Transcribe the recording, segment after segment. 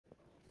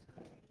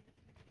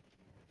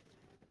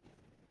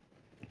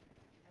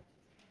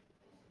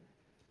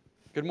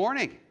Good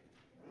morning.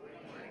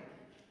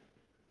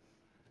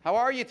 How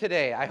are you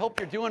today? I hope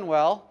you're doing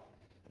well.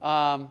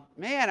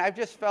 Man, I've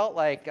just felt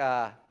like,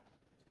 I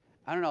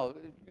don't know,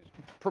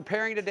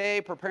 preparing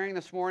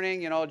this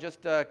morning,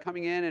 just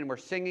coming in and we're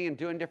singing and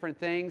doing different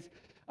things.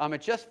 It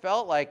just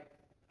felt like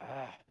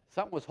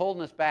something was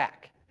holding us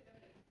back.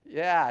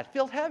 Yeah, it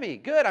feels heavy.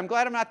 Good. I'm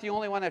glad I'm not the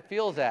only one that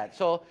feels that.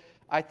 So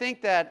I think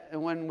that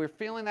when we're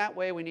feeling that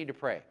way, we need to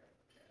pray,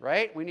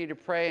 right? We need to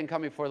pray and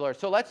come before the Lord.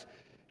 So let's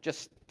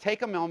just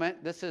take a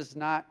moment. This is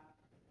not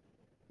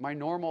my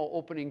normal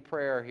opening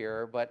prayer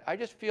here, but I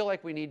just feel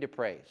like we need to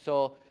pray.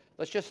 So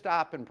let's just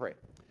stop and pray.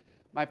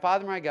 My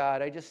Father, my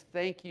God, I just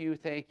thank you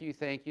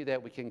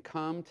that we can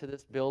come to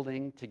this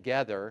building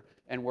together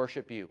and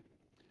worship you.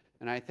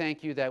 And I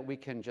thank you that we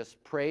can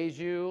just praise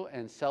you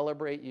and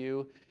celebrate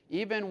you,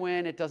 even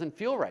when it doesn't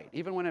feel right,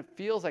 even when it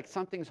feels like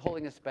something's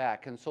holding us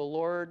back. And so,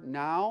 Lord,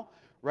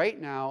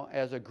 right now,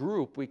 as a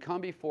group, we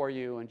come before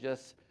you and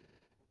just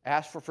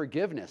ask for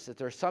forgiveness. If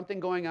there's something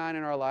going on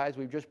in our lives,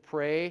 we just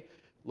pray,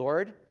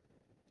 Lord,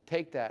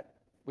 take that.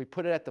 We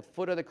put it at the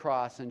foot of the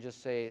cross and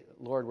just say,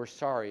 Lord, we're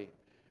sorry.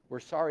 We're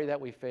sorry that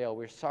we fail.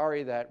 We're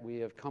sorry that we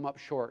have come up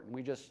short. And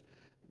we just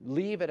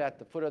leave it at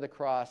the foot of the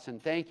cross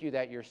and thank you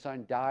that your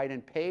Son died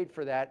and paid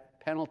for that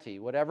penalty,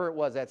 whatever it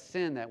was, that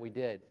sin that we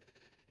did.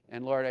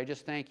 And Lord, I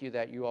just thank you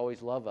that you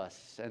always love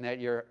us and that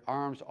your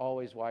arms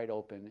always wide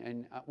open.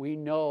 And we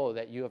know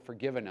that you have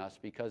forgiven us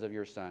because of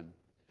your Son.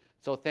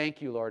 So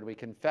thank you, Lord. We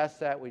confess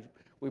that. We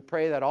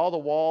pray that all the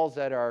walls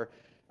that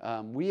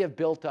we have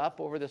built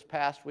up over this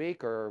past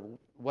week or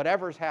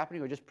whatever's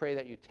happening, we just pray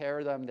that you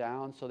tear them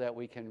down so that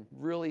we can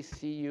really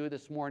see you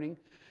this morning,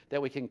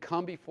 that we can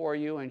come before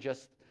you and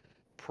just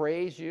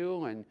praise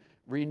you and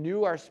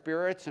renew our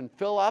spirits and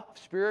fill up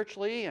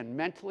spiritually and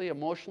mentally,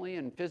 emotionally,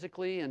 and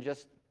physically and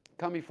just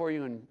come before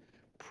you and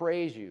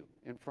praise you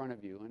in front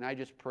of you. And I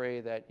just pray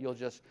that you'll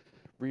just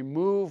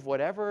remove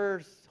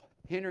whatever's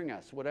hindering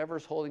us,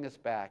 whatever's holding us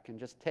back, and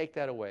just take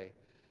that away.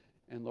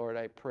 And Lord,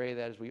 I pray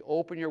that as we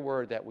open your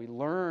word, that we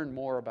learn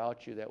more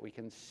about you, that we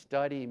can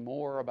study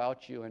more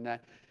about you, and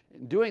that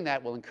doing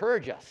that will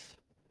encourage us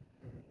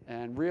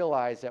and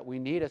realize that we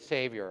need a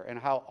Savior and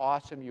how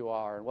awesome you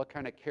are and what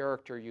kind of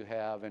character you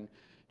have. And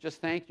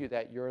just thank you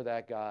that you're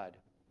that God.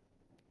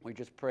 We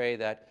just pray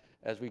that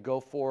as we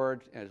go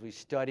forward, as we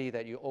study,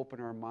 that you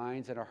open our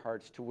minds and our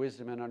hearts to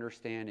wisdom and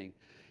understanding.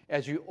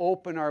 As you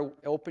open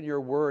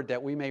your word,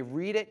 that we may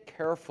read it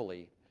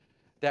carefully,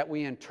 that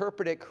we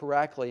interpret it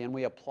correctly, and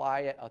we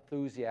apply it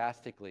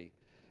enthusiastically.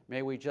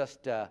 May we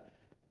just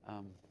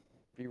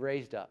be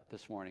raised up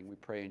this morning, we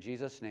pray in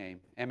Jesus'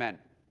 name. Amen.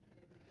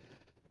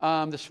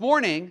 This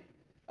morning,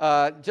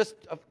 just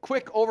a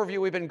quick overview.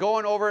 We've been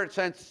going over it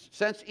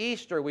since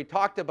Easter. We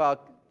talked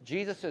about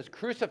Jesus'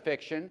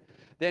 crucifixion,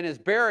 then his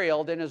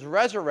burial, then his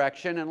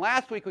resurrection, and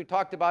last week we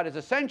talked about his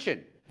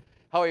ascension,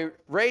 how he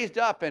raised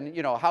up, and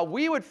how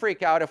we would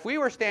freak out if we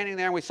were standing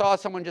there and we saw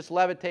someone just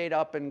levitate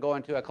up and go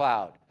into a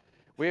cloud.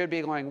 We would be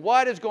going,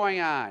 what is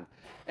going on?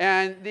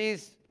 And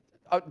these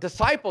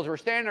disciples were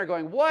standing there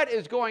going, what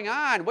is going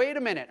on? Wait a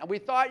minute. We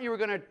thought you were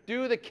going to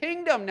do the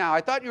kingdom now.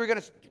 I thought you were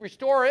going to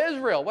restore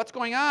Israel. What's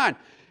going on?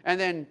 And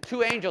then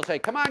two angels say,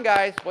 come on,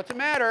 guys. What's the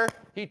matter?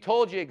 He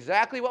told you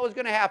exactly what was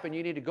going to happen.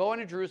 You need to go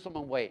into Jerusalem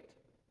and wait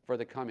for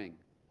the coming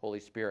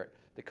Holy Spirit,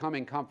 the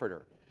coming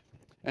Comforter.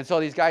 And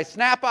so these guys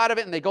snap out of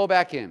it and they go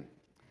back in.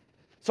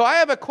 So I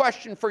have a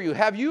question for you.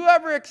 Have you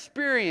ever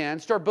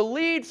experienced or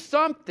believed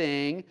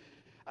something,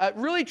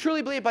 really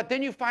truly believed, but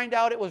then you find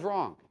out it was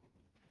wrong?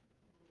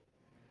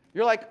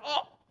 You're like,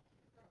 oh,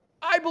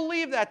 I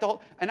believe that.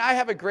 And I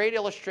have a great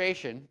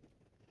illustration.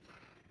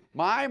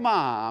 My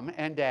mom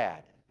and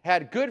dad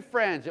had good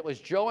friends. It was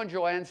Joe and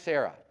Joanne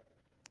Sarah.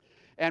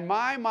 And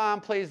my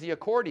mom plays the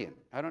accordion.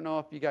 I don't know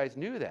if you guys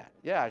knew that.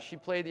 Yeah, she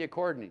played the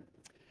accordion.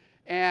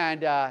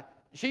 And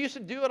she used to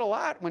do it a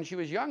lot when she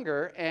was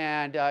younger.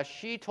 And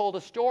she told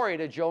a story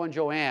to Joe and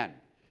Joanne.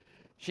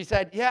 She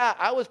said, yeah,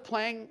 I was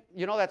playing,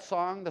 that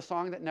song, the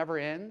song that never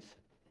ends?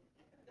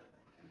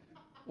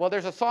 Well,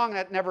 there's a song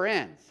that never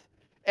ends.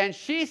 And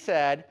she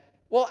said,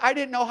 well, I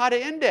didn't know how to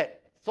end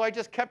it. So I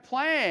just kept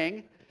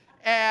playing.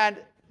 And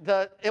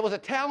it was a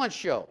talent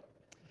show.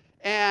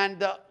 And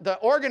the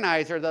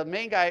organizer, the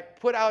main guy,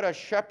 put out a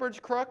shepherd's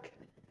crook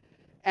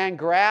and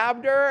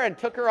grabbed her and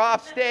took her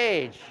off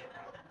stage.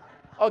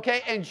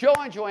 Okay, and Joe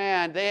and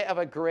Joanne, they have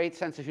a great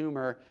sense of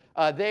humor.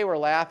 They were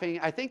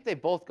laughing. I think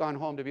they've both gone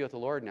home to be with the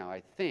Lord now,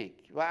 I think.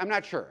 Well, I'm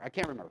not sure. I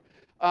can't remember.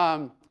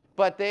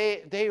 But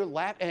they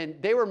laughed, and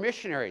they were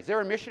missionaries. They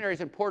were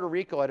missionaries in Puerto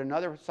Rico, at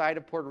another side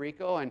of Puerto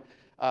Rico, and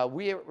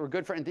we were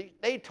good friends.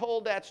 They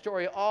told that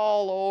story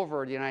all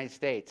over the United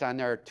States on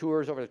their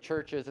tours over the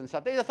churches and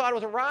stuff. They thought it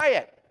was a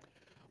riot.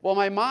 Well,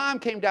 my mom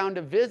came down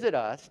to visit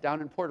us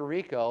down in Puerto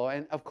Rico,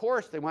 and of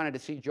course they wanted to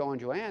see Joe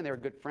and Joanne. They were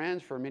good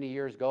friends for many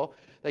years ago.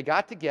 They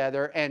got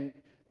together, and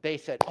they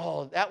said,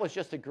 oh, that was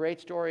just a great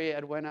story,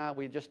 Edwina.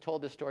 We just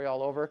told this story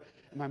all over.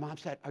 And my mom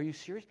said, are you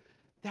serious?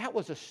 That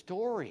was a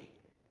story.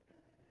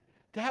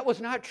 That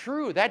was not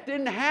true. That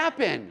didn't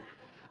happen.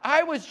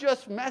 I was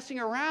just messing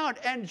around.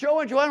 And Joe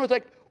and Joanne was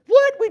like,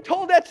 what? We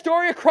told that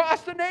story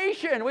across the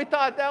nation. We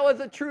thought that was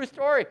a true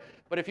story.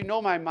 But if you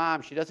know my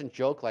mom, she doesn't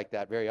joke like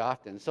that very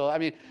often. So, I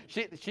mean,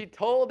 she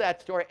told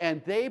that story,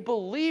 and they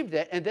believed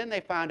it, and then they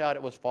found out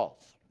it was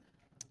false.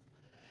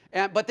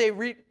 But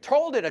they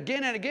told it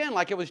again and again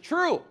like it was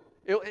true.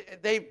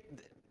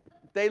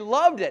 They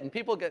loved it, and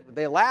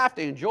they laughed,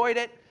 they enjoyed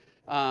it,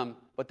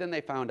 but then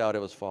they found out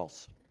it was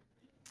false.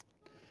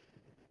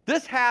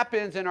 This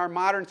happens in our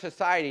modern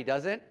society,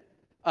 doesn't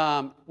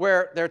it?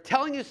 Where they're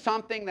telling you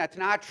something that's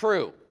not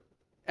true,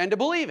 and to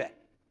believe it.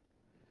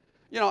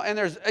 And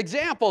there's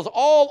examples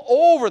all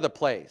over the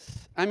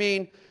place. I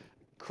mean,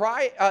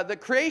 the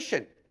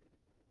creation.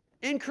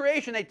 In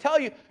creation, they tell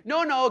you,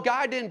 no,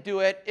 God didn't do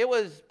it. It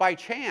was by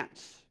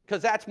chance,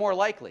 because that's more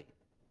likely.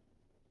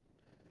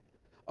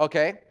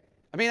 Okay?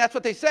 I mean, that's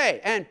what they say,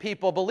 and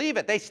people believe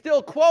it. They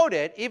still quote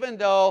it, even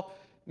though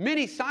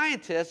many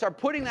scientists are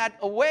putting that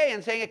away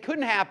and saying it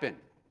couldn't happen.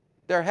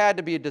 There had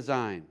to be a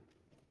design.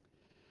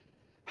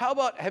 How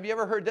about, have you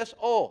ever heard this?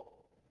 Oh,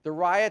 the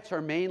riots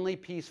are mainly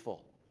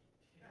peaceful.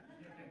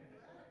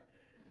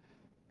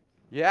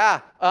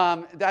 Yeah,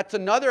 that's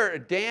another,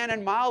 Dan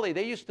and Molly.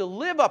 They used to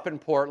live up in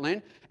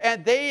Portland,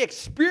 and they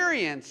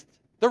experienced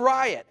the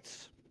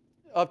riots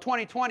of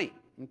 2020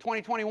 and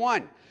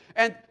 2021.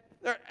 And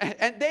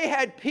they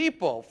had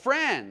people,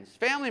 friends,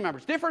 family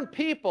members, different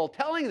people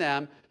telling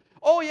them,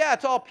 oh, yeah,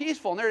 it's all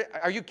peaceful. And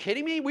are you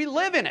kidding me? We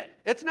live in it.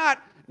 It's not,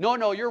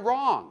 no, you're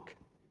wrong.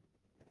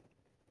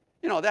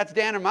 That's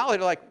Dan and Molly.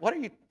 They're like, what are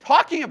you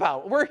talking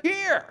about? We're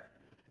here.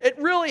 It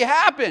really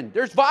happened.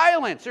 There's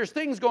violence. There's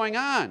things going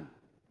on.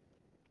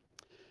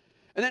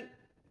 And then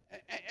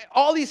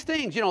all these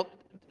things,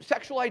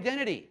 sexual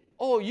identity.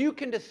 Oh, you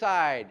can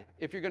decide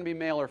if you're going to be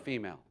male or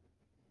female.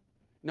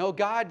 No,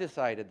 God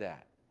decided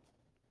that.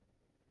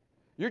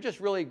 You're just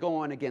really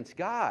going against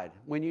God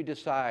when you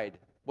decide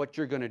what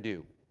you're going to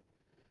do.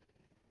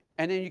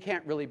 And then you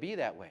can't really be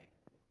that way.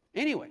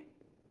 Anyway,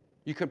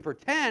 you can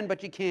pretend,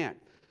 but you can't.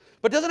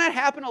 But doesn't that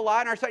happen a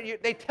lot in our society?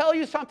 They tell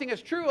you something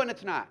is true, and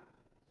it's not.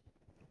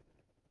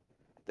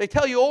 They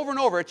tell you over and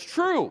over, it's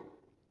true.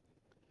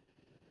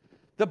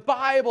 The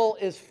Bible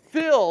is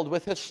filled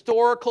with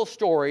historical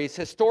stories,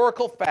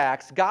 historical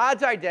facts,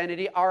 God's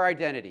identity, our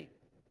identity.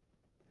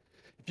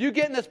 If you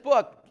get in this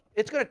book,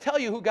 it's going to tell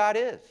you who God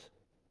is.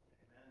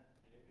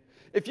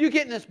 If you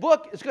get in this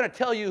book, it's going to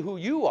tell you who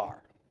you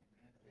are.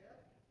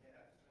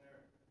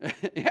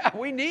 Yeah,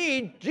 we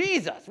need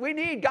Jesus. We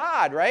need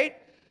God, right?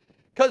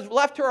 Because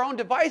left to our own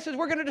devices,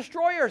 we're going to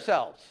destroy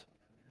ourselves.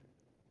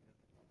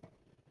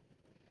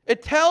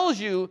 It tells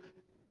you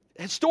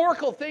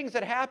historical things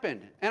that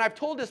happened. And I've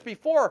told this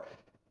before.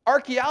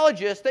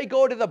 Archaeologists, they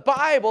go to the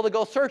Bible to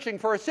go searching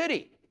for a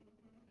city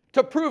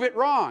to prove it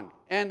wrong.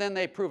 And then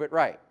they prove it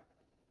right.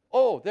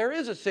 Oh, there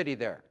is a city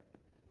there.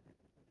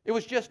 It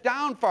was just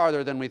down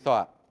farther than we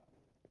thought.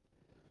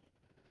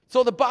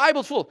 So the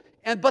Bible's full.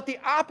 But the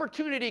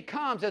opportunity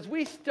comes as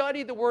we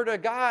study the Word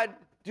of God.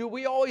 Do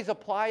we always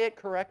apply it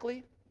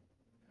correctly?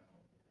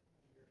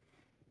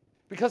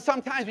 Because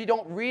sometimes we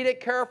don't read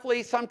it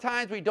carefully.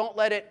 Sometimes we don't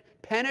let it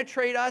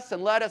penetrate us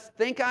and let us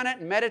think on it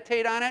and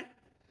meditate on it.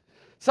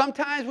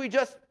 Sometimes we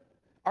just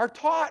are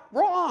taught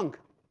wrong.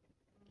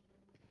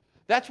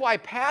 That's why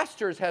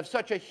pastors have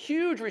such a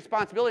huge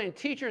responsibility, and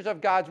teachers of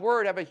God's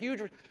Word have a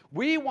huge.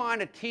 We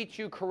want to teach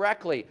you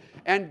correctly,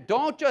 and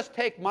don't just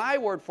take my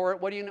word for it.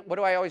 What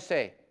do I always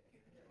say?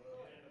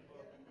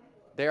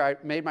 There, I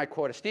made my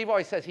quote. Steve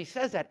always says, he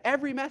says that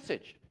every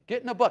message.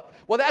 Get in the book.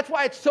 Well, that's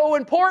why it's so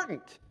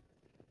important,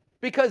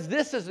 because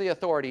this is the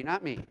authority,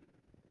 not me.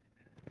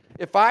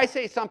 If I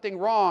say something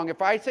wrong,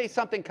 if I say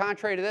something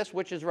contrary to this,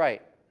 which is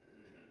right?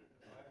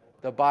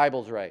 The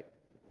Bible's right,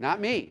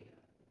 not me.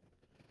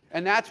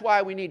 And that's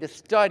why we need to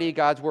study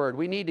God's Word.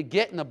 We need to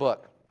get in the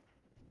book.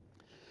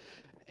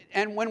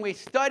 And when we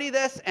study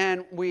this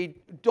and we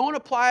don't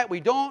apply it, we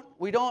don't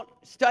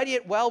study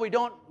it well, we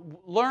don't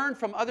learn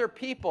from other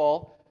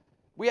people,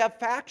 we have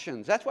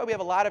factions. That's why we have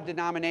a lot of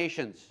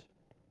denominations.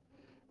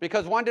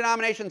 Because one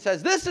denomination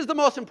says, this is the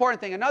most important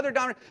thing. Another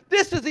denomination,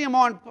 this is the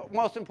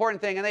most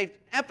important thing. And they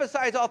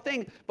emphasize all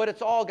things, but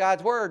it's all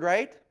God's Word,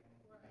 right?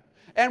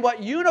 And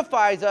what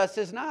unifies us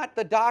is not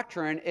the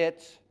doctrine,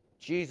 it's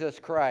Jesus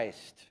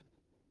Christ.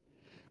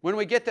 When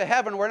we get to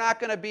heaven, we're not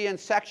going to be in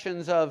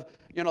sections of,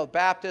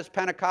 Baptists,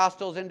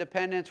 Pentecostals,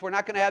 Independents. We're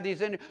not going to have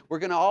these. We're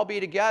going to all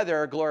be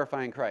together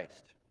glorifying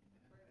Christ.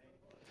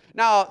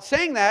 Now,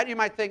 saying that, you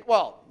might think,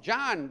 well,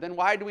 John, then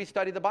why do we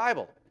study the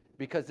Bible?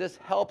 Because this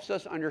helps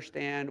us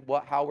understand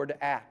how we're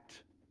to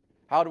act.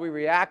 How do we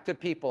react to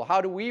people?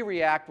 How do we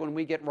react when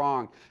we get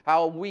wrong?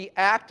 How we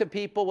act to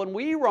people when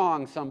we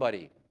wrong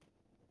somebody.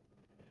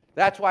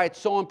 That's why it's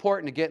so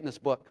important to get in this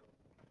book.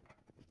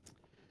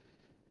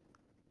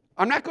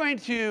 I'm going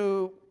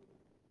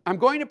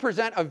to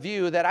present a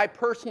view that I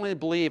personally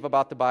believe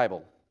about the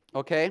Bible,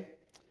 okay?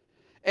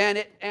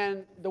 And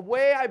the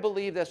way I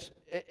believe this,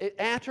 it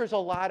answers a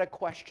lot of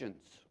questions.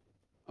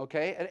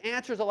 Okay? It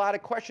answers a lot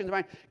of questions of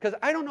mine. Because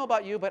I don't know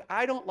about you, but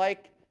I don't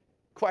like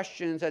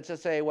questions that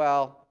just say,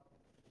 well,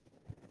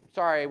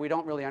 sorry, we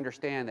don't really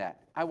understand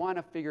that. I want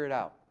to figure it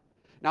out.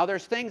 Now,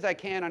 there's things I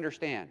can't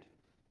understand,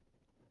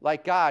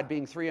 like God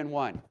being 3 in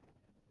 1.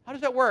 How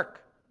does that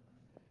work?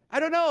 I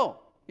don't know,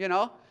 you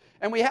know.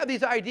 And we have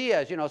these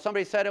ideas, you know.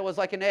 Somebody said it was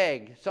like an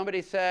egg.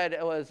 Somebody said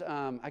it was,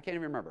 I can't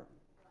even remember.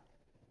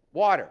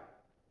 Water,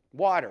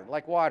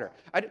 like water.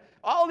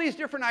 All these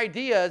different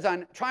ideas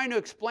on trying to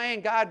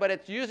explain God, but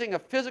it's using a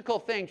physical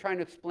thing trying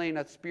to explain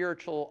a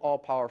spiritual,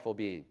 all-powerful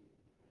being.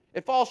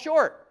 It falls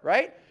short,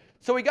 right?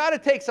 So we got to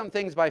take some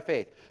things by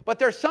faith. But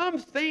there's some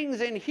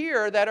things in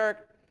here that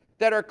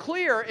are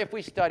clear if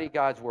we study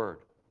God's Word.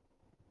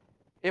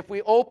 If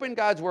we open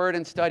God's Word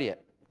and study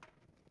it.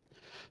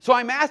 So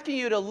I'm asking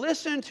you to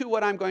listen to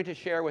what I'm going to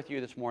share with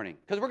you this morning,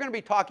 because we're going to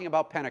be talking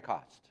about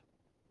Pentecost.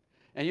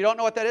 And you don't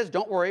know what that is?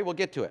 Don't worry, we'll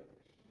get to it.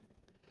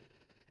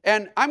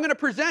 And I'm going to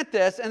present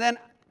this, and then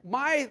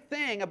my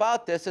thing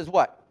about this is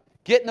what?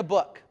 Get in the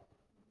book.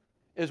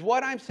 Is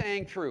what I'm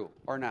saying true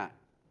or not?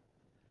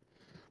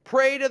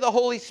 Pray to the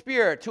Holy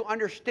Spirit to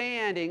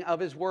understanding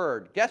of His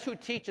Word. Guess who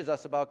teaches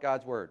us about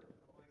God's Word?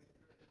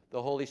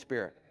 The Holy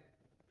Spirit.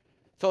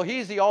 So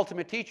He's the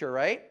ultimate teacher,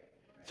 right?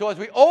 So as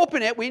we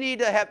open it, we need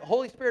to have,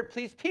 Holy Spirit,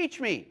 please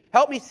teach me.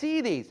 Help me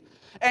see these.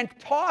 And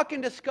talk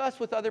and discuss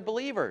with other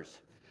believers.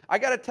 I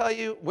got to tell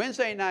you,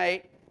 Wednesday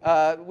night,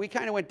 we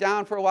kind of went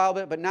down for a while,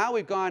 but now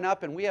we've gone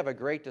up and we have a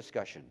great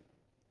discussion.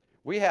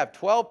 We have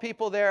 12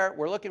 people there.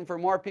 We're looking for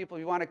more people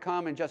if you want to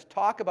come and just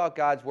talk about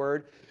God's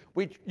Word.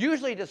 We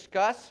usually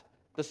discuss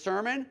the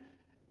sermon,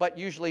 but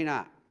usually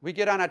not. We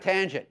get on a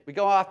tangent. We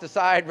go off the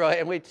side, right,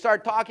 and we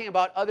start talking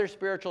about other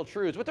spiritual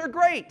truths, but they're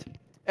great,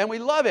 and we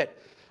love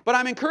it. But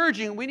I'm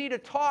encouraging, we need to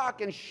talk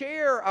and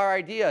share our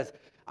ideas.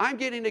 I'm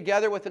getting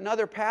together with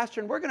another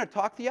pastor, and we're going to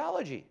talk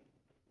theology.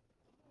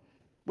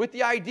 With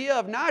the idea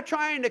of not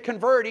trying to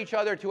convert each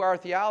other to our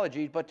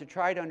theology, but to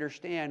try to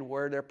understand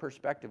where their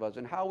perspective is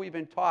and how we've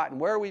been taught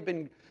and where we've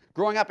been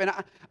growing up. And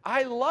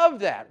I love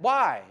that.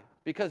 Why?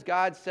 Because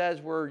God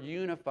says we're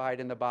unified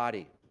in the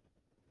body.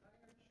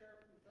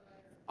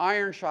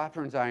 Iron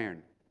sharpens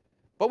iron.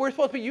 But we're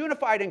supposed to be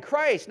unified in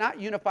Christ,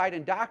 not unified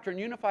in doctrine,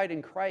 unified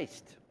in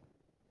Christ.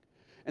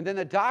 And then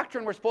the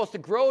doctrine, we're supposed to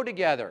grow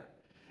together.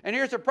 And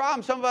here's the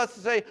problem. Some of us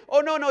say,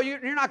 oh, no,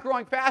 you're not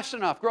growing fast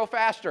enough. Grow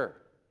faster.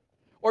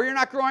 Or you're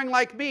not growing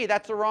like me.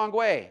 That's the wrong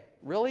way.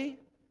 Really?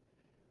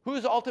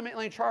 Who's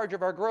ultimately in charge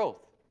of our growth?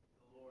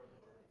 The Lord.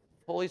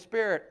 Holy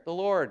Spirit, the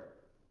Lord.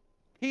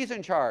 He's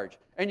in charge.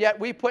 And yet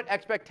we put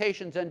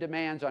expectations and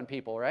demands on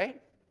people,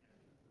 right?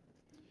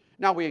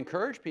 Now we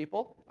encourage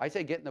people. I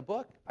say get in the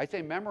book. I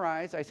say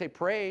memorize. I say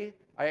pray.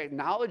 I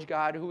acknowledge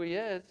God, who He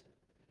is.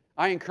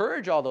 I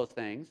encourage all those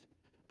things,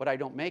 but I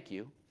don't make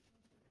you,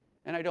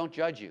 and I don't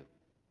judge you.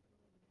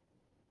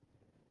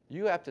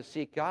 You have to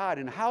seek God,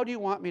 and how do you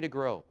want me to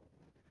grow?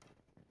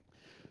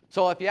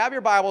 So if you have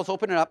your Bibles,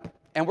 open it up,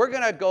 and we're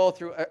going to go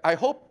through. I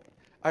hope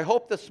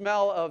the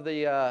smell of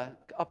the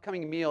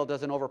upcoming meal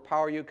doesn't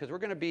overpower you, because we're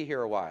going to be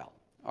here a while.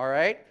 All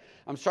right?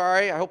 I'm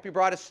sorry. I hope you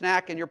brought a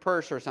snack in your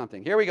purse or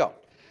something. Here we go.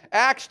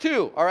 Acts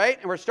 2, all right?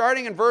 And we're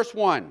starting in verse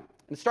 1. And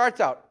it starts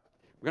out.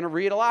 We're going to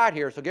read a lot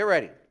here, so get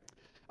ready.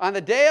 On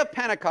the day of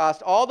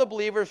Pentecost, all the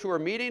believers who were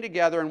meeting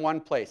together in one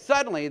place,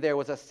 suddenly there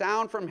was a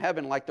sound from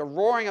heaven like the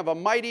roaring of a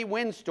mighty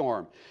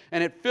windstorm,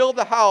 and it filled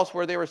the house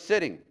where they were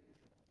sitting.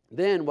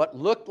 Then what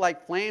looked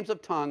like flames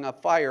of tongue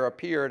of fire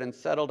appeared and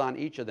settled on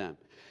each of them.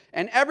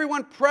 And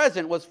everyone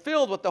present was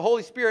filled with the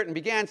Holy Spirit and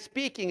began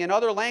speaking in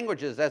other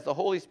languages as the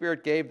Holy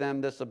Spirit gave them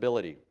this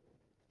ability.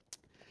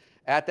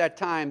 At that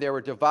time, there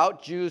were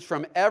devout Jews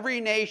from every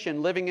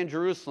nation living in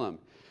Jerusalem.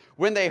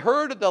 When they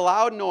heard the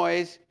loud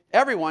noise,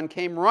 everyone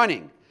came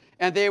running,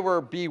 and they were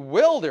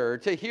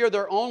bewildered to hear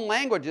their own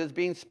languages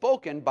being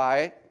spoken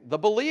by the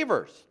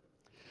believers.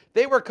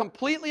 They were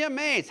completely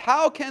amazed.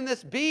 How can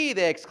this be?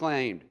 They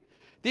exclaimed.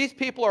 These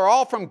people are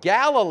all from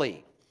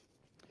Galilee,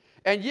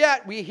 and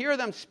yet we hear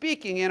them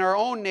speaking in our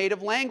own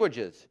native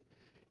languages.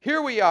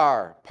 Here we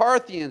are,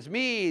 Parthians,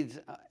 Medes,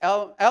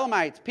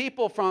 Elamites,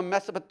 people from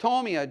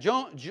Mesopotamia,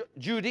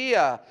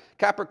 Judea,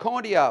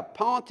 Cappadocia,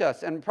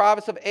 Pontus, and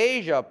province of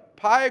Asia,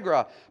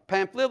 Phrygia,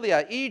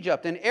 Pamphylia,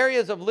 Egypt, and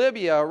areas of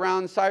Libya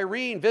around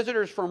Cyrene,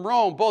 visitors from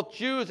Rome, both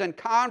Jews and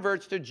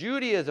converts to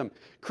Judaism,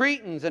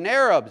 Cretans and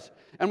Arabs.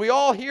 And we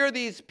all hear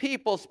these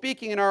people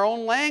speaking in our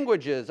own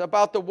languages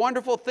about the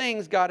wonderful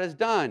things God has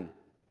done.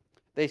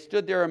 They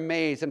stood there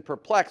amazed and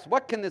perplexed.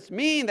 What can this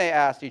mean? They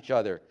asked each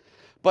other.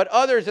 But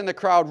others in the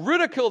crowd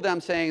ridiculed them,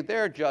 saying,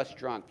 they're just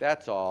drunk,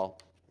 that's all.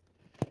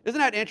 Isn't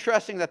that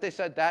interesting that they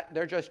said that?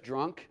 They're just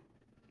drunk?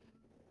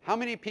 How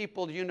many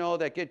people do you know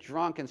that get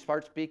drunk and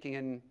start speaking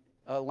in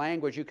a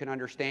language you can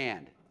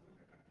understand?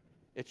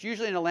 It's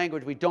usually in a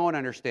language we don't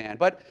understand.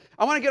 But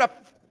I want to get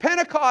up.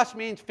 Pentecost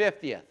means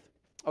 50th.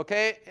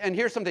 Okay? And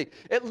here's something.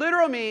 It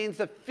literally means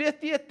the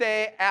 50th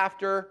day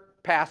after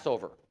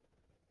Passover.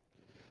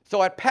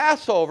 So at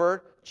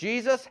Passover,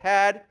 Jesus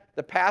had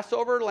the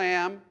Passover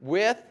lamb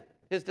with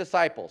His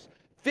disciples.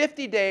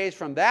 50 days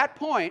from that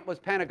point was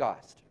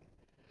Pentecost.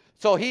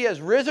 So He has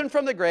risen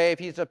from the grave.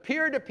 He's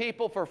appeared to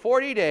people for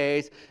 40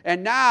 days.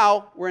 And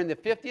now we're in the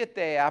 50th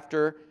day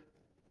after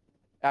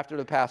after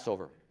the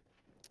Passover.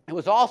 It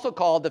was also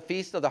called the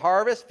Feast of the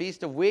Harvest,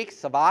 Feast of Weeks,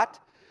 Sabbat,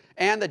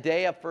 and the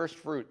Day of First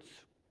Fruits.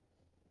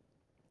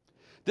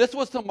 This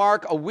was to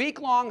mark a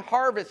week-long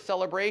harvest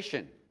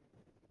celebration.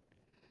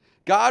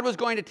 God was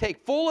going to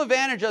take full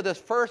advantage of this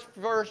first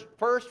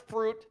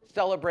fruit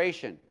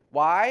celebration.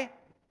 Why?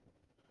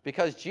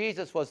 Because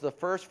Jesus was the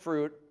first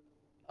fruit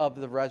of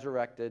the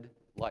resurrected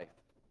life.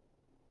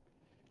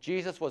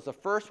 Jesus was the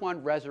first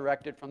one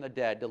resurrected from the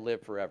dead to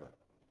live forever.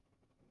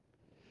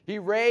 He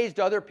raised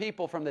other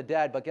people from the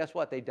dead, but guess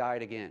what? They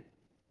died again.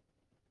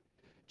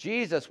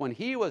 Jesus, when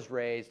he was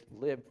raised,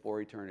 lived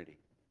for eternity.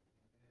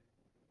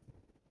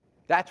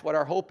 That's what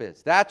our hope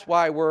is. That's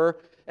why we're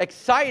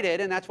excited,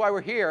 and that's why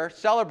we're here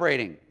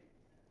celebrating.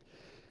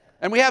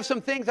 And we have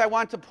some things I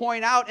want to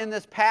point out in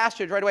this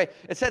passage right away.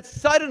 It said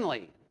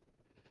suddenly.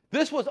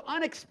 This was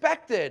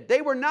unexpected.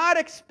 They were not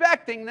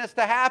expecting this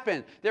to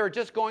happen. They were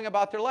just going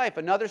about their life.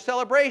 Another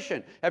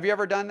celebration. Have you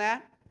ever done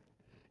that?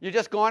 You're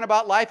just going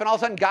about life, and all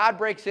of a sudden God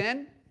breaks in.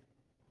 And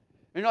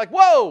you're like,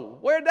 whoa,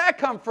 where did that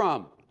come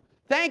from?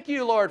 Thank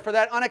you, Lord, for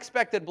that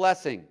unexpected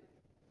blessing.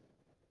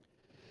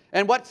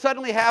 And what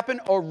suddenly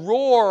happened? A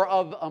roar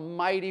of a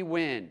mighty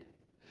wind.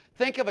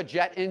 Think of a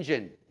jet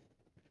engine.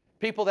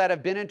 People that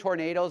have been in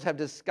tornadoes have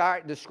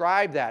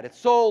described that. It's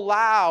so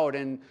loud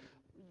and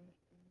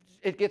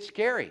it gets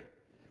scary.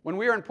 When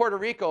we were in Puerto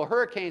Rico,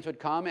 hurricanes would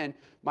come, and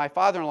my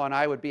father-in-law and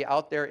I would be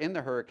out there in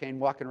the hurricane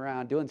walking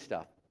around doing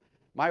stuff.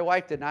 My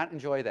wife did not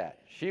enjoy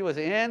that. She was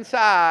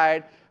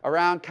inside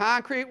around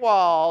concrete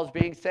walls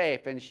being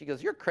safe, and she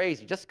goes, "You're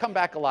crazy. Just come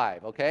back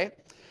alive, okay?"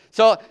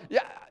 So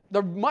yeah,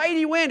 the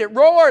mighty wind, it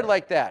roared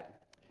like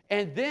that.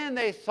 And then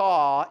they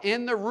saw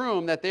in the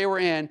room that they were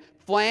in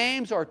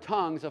flames or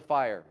tongues of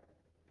fire.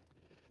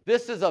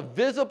 This is a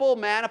visible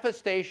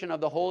manifestation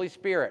of the Holy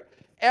Spirit.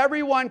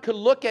 Everyone could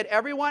look at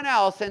everyone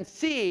else and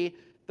see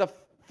the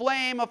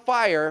flame of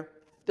fire,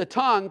 the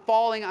tongue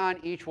falling on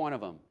each one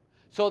of them.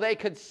 So they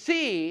could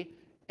see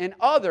in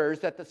others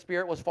that the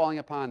Spirit was falling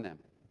upon them.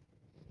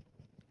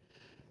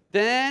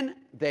 Then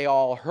they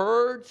all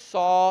heard,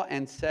 saw,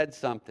 and said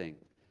something.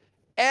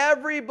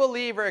 Every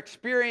believer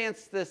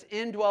experienced this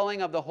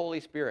indwelling of the Holy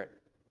Spirit.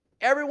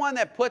 Everyone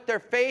that put their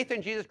faith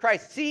in Jesus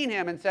Christ, seen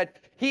him and said,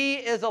 he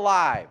is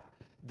alive.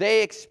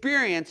 They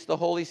experienced the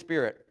Holy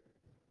Spirit.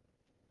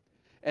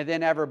 And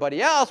then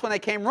everybody else, when they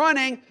came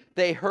running,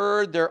 they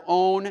heard their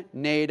own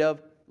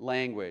native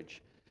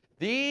language.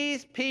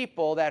 These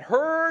people that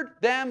heard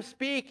them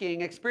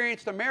speaking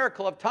experienced a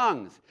miracle of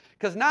tongues.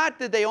 Because not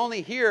did they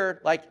only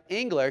hear like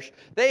English,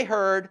 they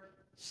heard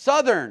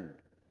Southern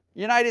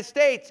United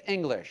States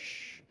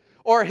English,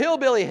 or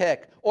hillbilly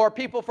hick, or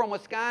people from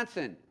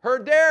Wisconsin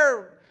heard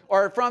their,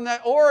 or from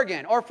the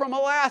Oregon, or from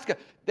Alaska.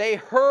 They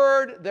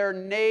heard their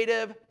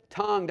native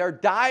tongue, their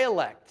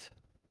dialect.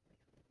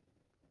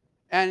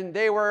 And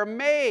they were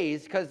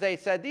amazed because they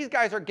said, these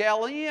guys are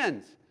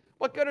Galileans.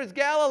 What good is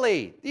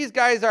Galilee? These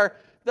guys are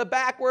the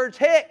backwards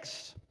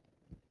hicks.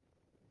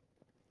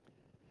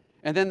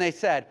 And then they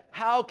said,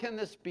 how can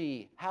this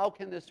be? How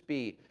can this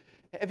be?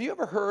 Have you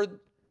ever heard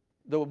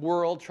the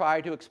world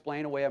try to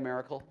explain away a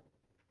miracle?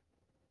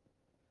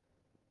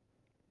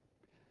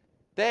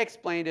 They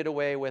explained it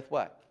away with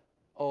what?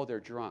 Oh, they're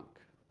drunk.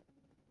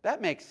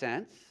 That makes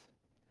sense.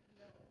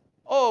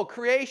 Oh,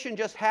 creation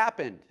just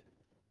happened.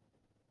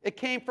 It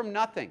came from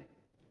nothing.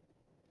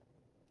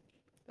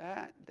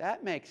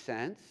 That makes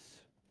sense.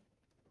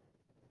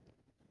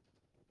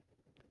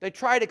 They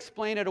try to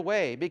explain it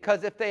away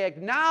because if they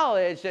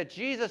acknowledge that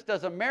Jesus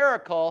does a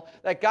miracle,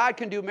 that God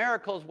can do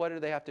miracles, what do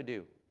they have to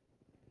do?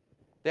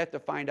 They have to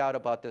find out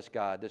about this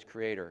God, this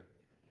Creator,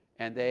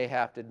 and they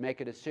have to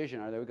make a decision.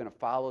 Are they going to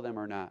follow them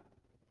or not?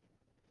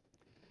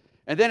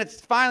 And then it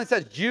finally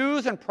says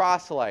Jews and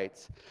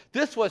proselytes.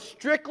 This was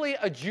strictly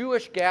a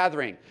Jewish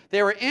gathering.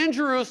 They were in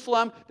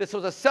Jerusalem. This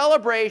was a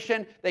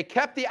celebration. They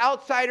kept the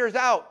outsiders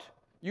out.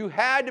 You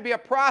had to be a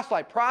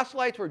proselyte.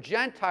 Proselytes were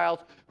Gentiles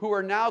who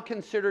were now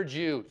considered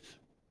Jews.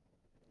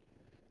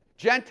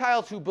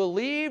 Gentiles who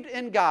believed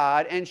in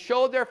God and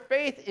showed their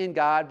faith in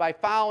God by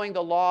following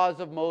the laws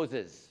of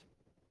Moses.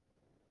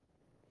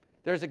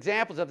 There's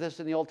examples of this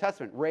in the Old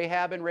Testament.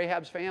 Rahab and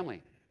Rahab's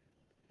family.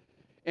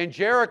 In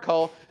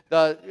Jericho,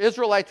 the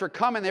Israelites were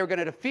coming. They were going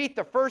to defeat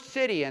the first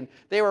city, and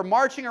they were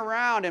marching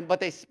around.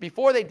 But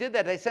before they did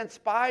that, they sent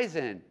spies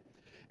in.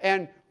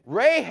 And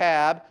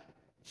Rahab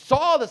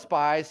saw the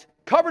spies,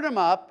 covered them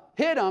up,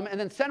 hid them, and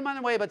then sent them on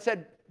their way, but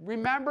said,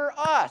 remember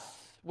us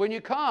when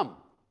you come.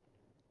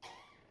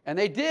 And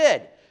they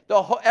did.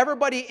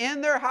 Everybody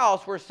in their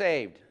house were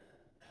saved.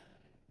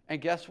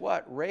 And guess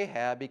what?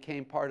 Rahab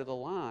became part of the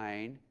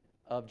line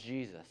of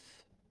Jesus,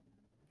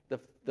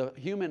 the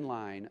human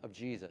line of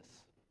Jesus.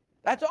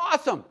 That's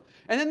awesome.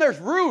 And then there's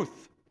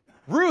Ruth.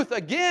 Ruth,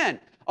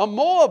 again, a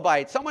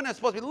Moabite, someone that's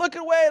supposed to be, look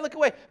away.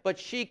 But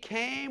she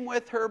came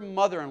with her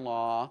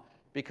mother-in-law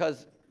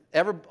because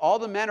all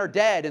the men are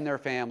dead in their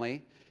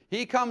family.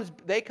 They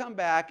come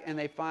back and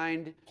they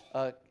find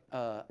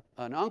an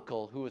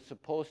uncle who was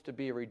supposed to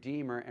be a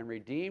redeemer and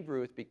redeemed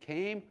Ruth,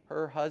 became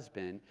her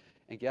husband.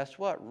 And guess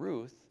what?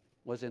 Ruth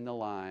was in the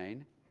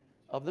line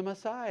of the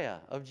Messiah,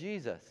 of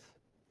Jesus.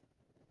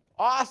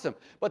 Awesome.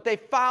 But they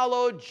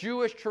followed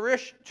Jewish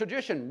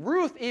tradition.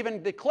 Ruth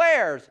even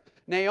declares,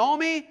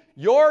 Naomi,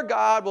 your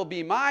God will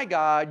be my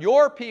God,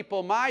 your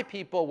people, my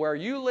people. Where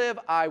you live,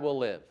 I will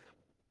live.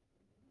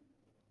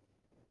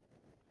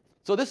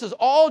 So this is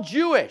all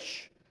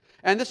Jewish.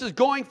 And this is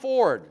going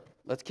forward.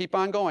 Let's keep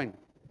on going.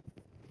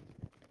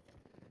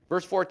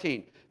 Verse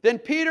 14. Then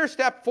Peter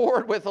stepped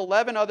forward with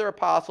 11 other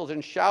apostles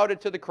and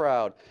shouted to the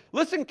crowd,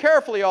 listen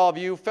carefully, all of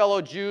you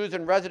fellow Jews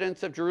and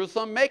residents of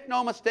Jerusalem. Make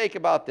no mistake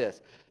about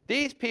this.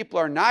 These people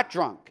are not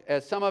drunk,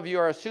 as some of you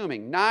are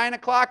assuming. 9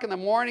 o'clock in the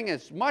morning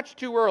is much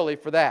too early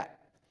for that.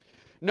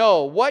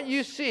 No, what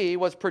you see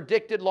was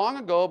predicted long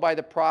ago by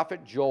the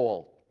prophet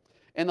Joel.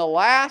 In the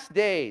last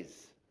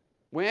days,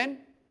 when?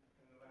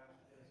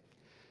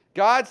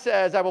 God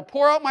says, I will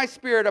pour out my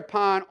Spirit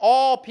upon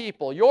all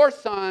people. Your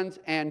sons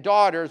and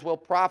daughters will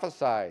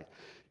prophesy.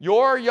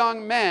 Your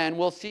young men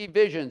will see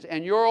visions,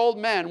 and your old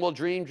men will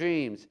dream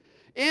dreams.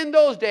 In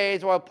those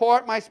days I will pour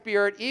out my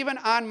Spirit even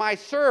on my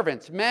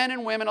servants, men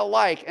and women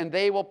alike, and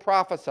they will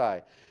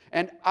prophesy.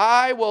 And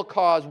I will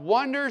cause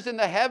wonders in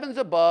the heavens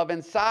above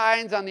and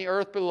signs on the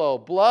earth below,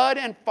 blood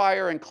and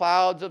fire and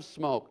clouds of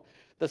smoke.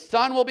 The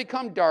sun will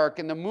become dark,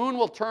 and the moon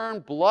will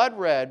turn blood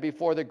red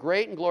before the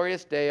great and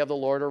glorious day of the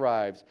Lord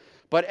arrives.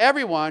 But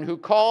everyone who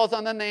calls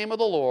on the name of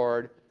the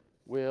Lord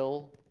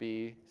will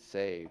be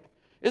saved.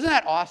 Isn't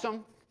that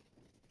awesome?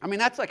 I mean,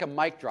 that's like a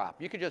mic drop.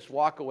 You could just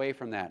walk away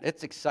from that.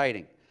 It's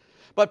exciting.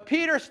 But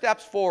Peter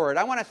steps forward.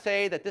 I want to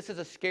say that this is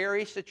a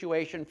scary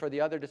situation for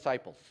the other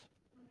disciples.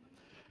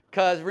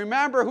 Because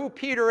remember who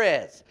Peter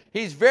is.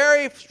 He's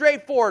very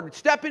straightforward,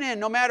 stepping in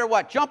no matter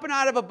what, jumping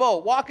out of a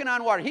boat, walking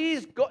on water.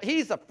 He's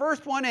the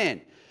first one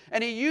in.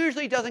 And he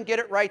usually doesn't get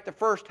it right the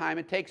first time.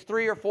 It takes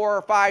 3 or 4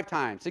 or 5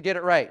 times to get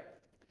it right.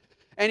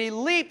 And he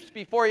leaps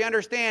before he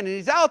understands, and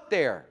he's out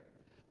there.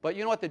 But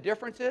you know what the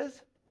difference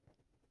is?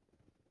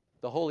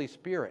 The Holy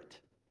Spirit.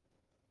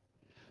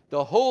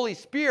 The Holy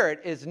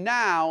Spirit is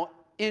now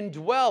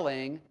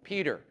indwelling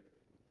Peter.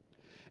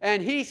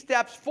 And he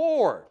steps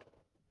forward.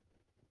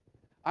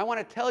 I want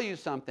to tell you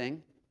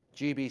something,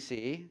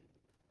 GBC,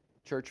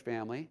 church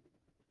family.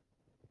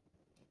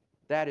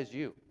 That is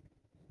you.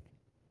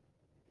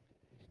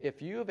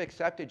 If you have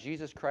accepted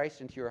Jesus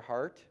Christ into your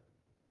heart,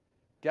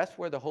 guess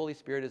where the Holy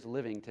Spirit is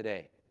living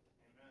today?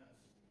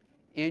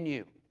 In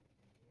you.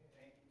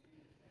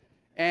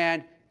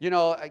 And,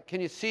 can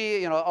you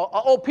see,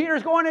 oh,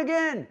 Peter's going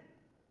again.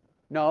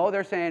 No,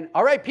 they're saying,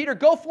 all right, Peter,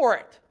 go for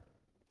it.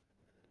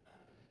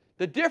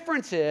 The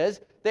difference is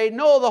they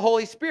know the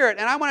Holy Spirit.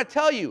 And I want to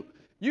tell you,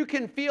 you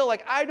can feel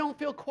like, I don't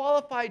feel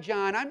qualified,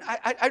 John.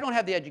 I don't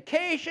have the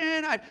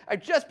education.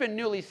 I've just been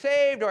newly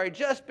saved, or I've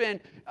just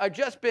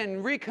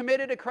been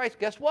recommitted to Christ.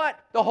 Guess what?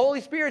 The Holy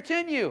Spirit's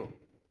in you.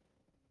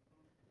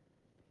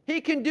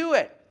 He can do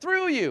it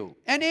through you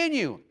and in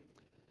you.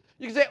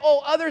 You can say,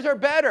 oh, others are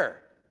better.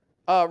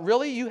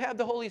 Really? You have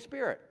the Holy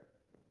Spirit.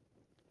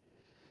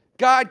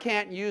 God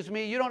can't use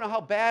me. You don't know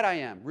how bad I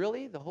am.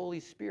 Really? The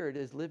Holy Spirit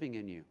is living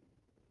in you.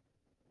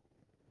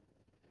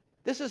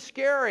 This is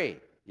scary.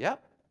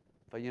 Yep.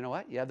 But you know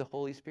what? You have the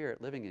Holy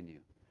Spirit living in you.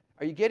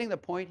 Are you getting the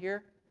point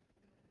here?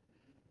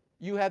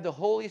 You have the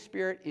Holy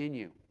Spirit in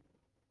you.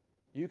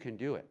 You can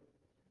do it.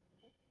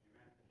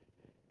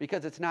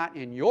 Because it's not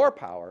in your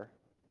power,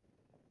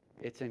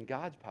 it's in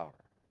God's power.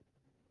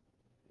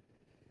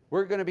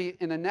 We're going to be,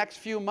 in the next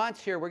few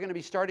months here, we're going to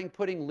be starting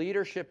putting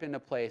leadership into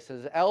place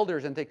as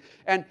elders and things.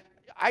 And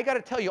I got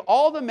to tell you,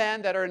 all the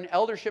men that are in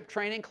eldership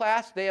training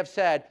class, they have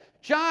said,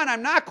 John,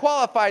 I'm not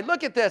qualified.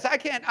 Look at this.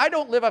 I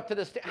don't live up to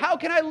this. How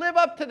can I live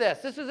up to this?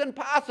 This is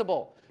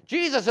impossible.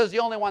 Jesus is the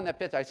only one that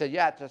fits. I said,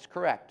 yeah, that's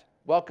correct.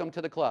 Welcome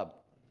to the club.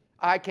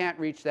 I can't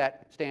reach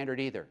that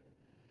standard either.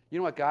 You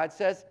know what God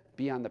says?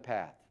 Be on the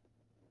path.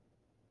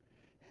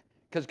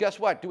 Because guess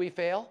what? Do we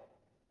fail?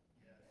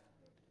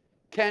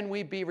 Can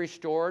we be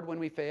restored when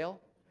we fail?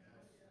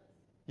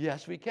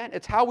 Yes, we can.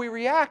 It's how we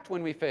react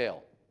when we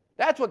fail.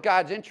 That's what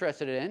God's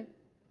interested in.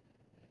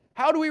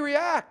 How do we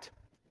react?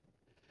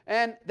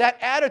 And that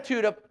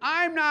attitude of,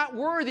 I'm not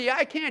worthy,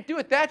 I can't do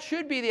it, that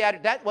should be the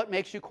attitude. That's what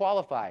makes you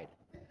qualified.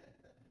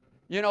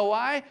 You know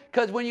why?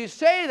 Because when you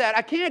say that,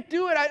 I can't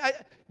do it,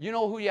 you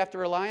know who you have to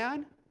rely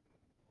on?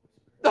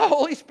 The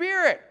Holy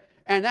Spirit.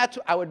 And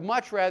I would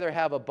much rather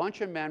have a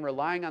bunch of men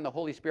relying on the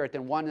Holy Spirit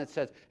than one that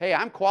says, hey,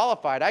 I'm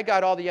qualified, I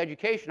got all the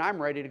education,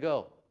 I'm ready to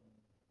go.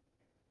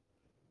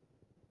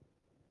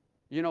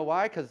 You know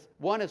why? Because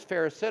one is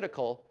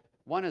pharisaical,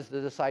 one is the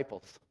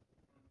disciples.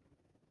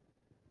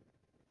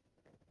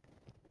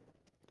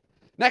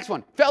 Next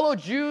one, fellow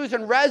Jews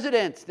and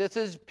residents. This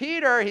is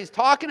Peter. He's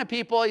talking to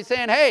people. He's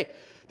saying, hey,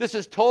 this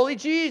is totally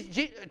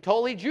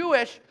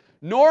Jewish.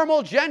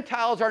 Normal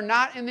Gentiles are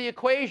not in the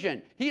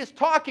equation. He is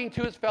talking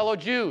to his fellow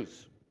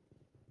Jews.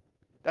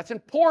 That's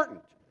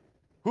important.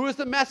 Who is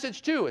the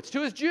message to? It's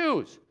to his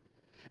Jews.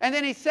 And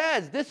then he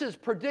says, this is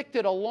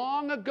predicted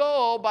long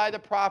ago by the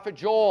prophet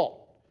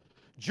Joel.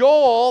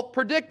 Joel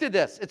predicted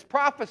this. It's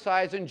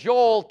prophesied in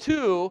Joel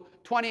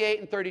 2:28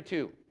 and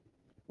 32.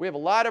 We have a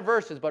lot of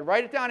verses, but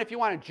write it down if you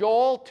want it.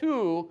 Joel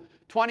 2,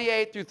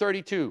 28 through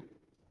 32.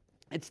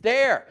 It's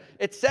there.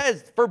 It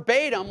says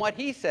verbatim what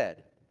he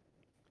said.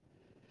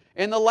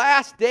 In the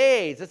last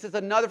days, this is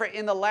another,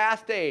 in the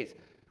last days,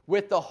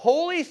 with the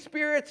Holy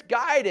Spirit's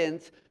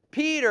guidance,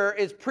 Peter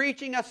is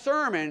preaching a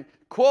sermon,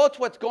 quotes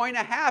what's going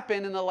to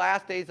happen in the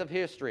last days of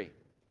history.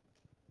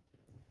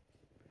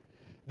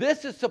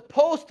 This is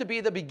supposed to be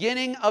the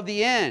beginning of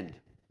the end.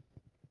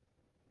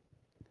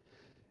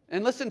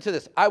 And listen to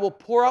this. I will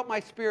pour out my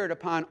Spirit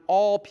upon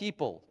all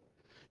people.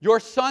 Your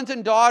sons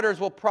and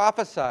daughters will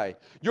prophesy.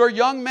 Your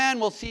young men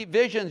will see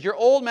visions. Your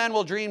old men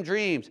will dream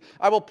dreams.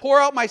 I will pour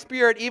out my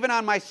Spirit even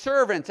on my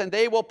servants, and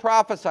they will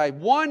prophesy.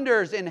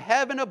 Wonders in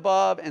heaven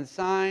above and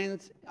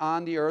signs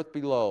on the earth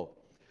below.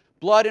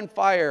 Blood and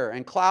fire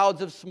and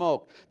clouds of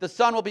smoke. The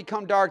sun will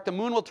become dark. The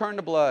moon will turn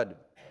to blood.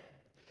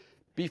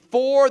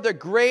 Before the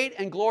great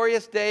and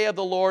glorious day of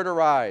the Lord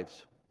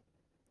arrives.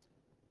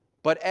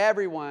 But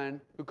everyone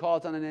who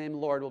calls on the name of the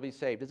Lord will be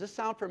saved. Does this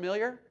sound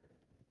familiar?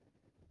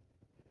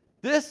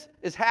 This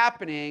is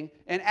happening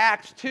in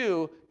Acts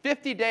 2,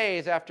 50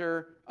 days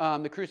after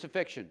the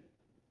crucifixion.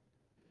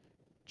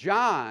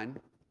 John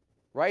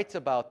writes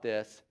about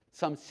this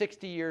some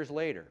 60 years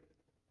later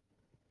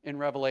in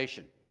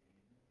Revelation.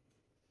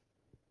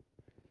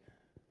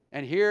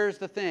 And here's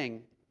the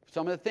thing.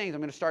 Some of the things,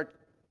 I'm going to start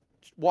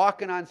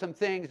walking on some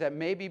things that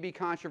maybe be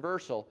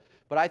controversial,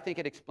 but I think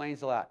it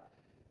explains a lot.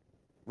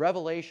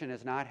 Revelation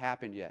has not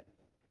happened yet.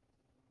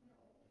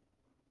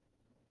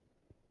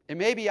 It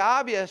may be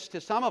obvious to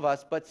some of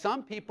us, but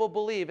some people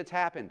believe it's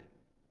happened.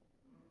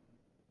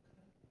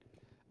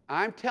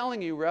 I'm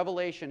telling you,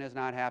 Revelation has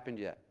not happened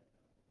yet.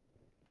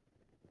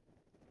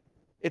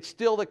 It's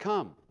still to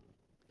come.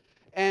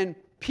 And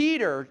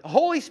Peter,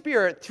 Holy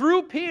Spirit,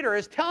 through Peter,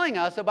 is telling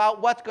us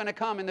about what's going to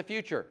come in the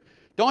future.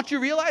 Don't you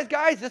realize,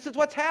 guys, this is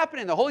what's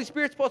happening. The Holy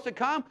Spirit's supposed to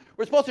come.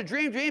 We're supposed to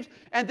dream dreams.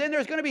 And then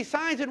there's going to be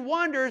signs and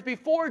wonders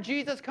before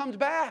Jesus comes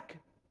back.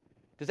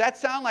 Does that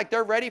sound like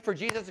they're ready for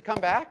Jesus to come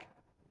back?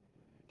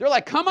 They're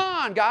like, come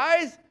on,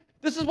 guys.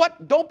 This is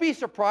what, don't be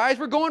surprised.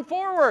 We're going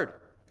forward.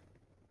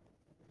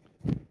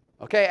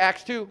 Okay,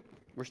 Acts 2.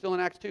 We're still in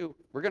Acts 2.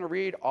 We're going to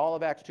read all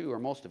of Acts 2, or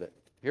most of it.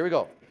 Here we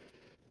go.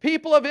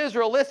 People of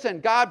Israel, listen.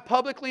 God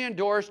publicly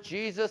endorsed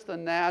Jesus the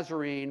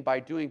Nazarene by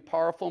doing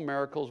powerful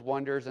miracles,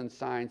 wonders, and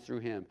signs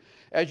through him,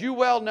 as you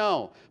well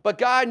know. But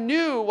God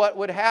knew what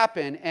would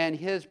happen, and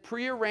his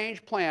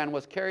prearranged plan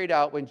was carried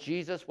out when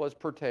Jesus was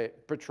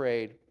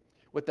betrayed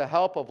with the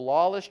help of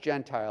lawless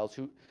Gentiles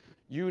who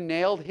you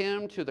nailed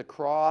him to the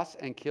cross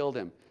and killed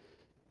him.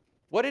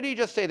 What did he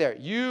just say there?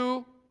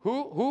 You,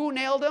 who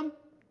nailed him?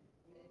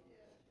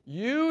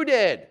 You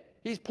did.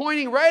 He's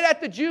pointing right at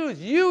the Jews.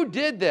 You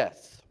did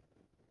this.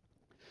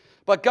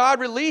 But God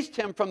released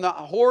him from the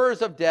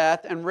horrors of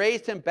death and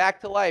raised him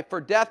back to life,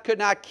 for death could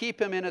not keep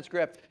him in its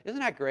grip. Isn't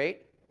that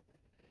great?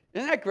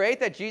 Isn't that great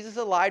that Jesus is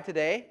alive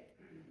today?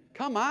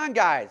 Come on,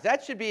 guys.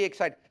 That should be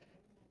exciting.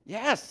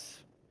 Yes.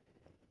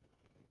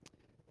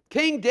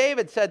 King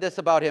David said this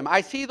about him. I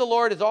see the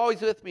Lord is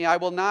always with me. I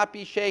will not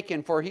be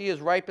shaken, for he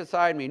is right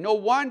beside me. No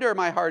wonder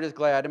my heart is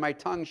glad and my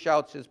tongue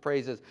shouts his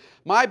praises.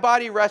 My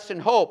body rests in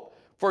hope,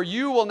 for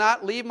you will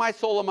not leave my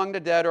soul among the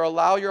dead or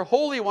allow your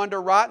Holy One to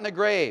rot in the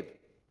grave.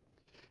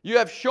 You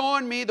have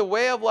shown me the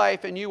way of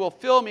life, and you will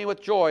fill me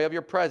with joy of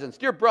your presence.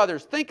 Dear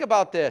brothers, think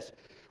about this.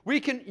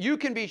 You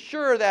can be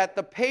sure that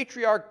the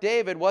patriarch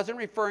David wasn't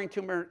referring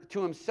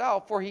to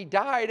himself, for he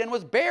died and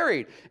was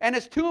buried, and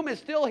his tomb is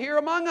still here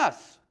among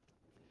us.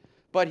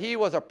 But he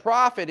was a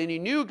prophet, and he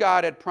knew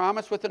God had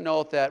promised with an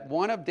oath that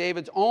one of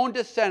David's own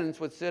descendants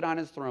would sit on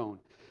his throne.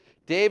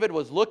 David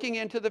was looking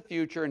into the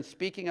future and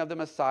speaking of the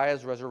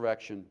Messiah's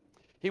resurrection.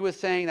 He was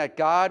saying that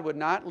God would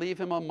not leave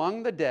him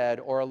among the dead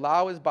or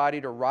allow his body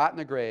to rot in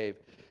the grave.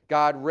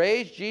 God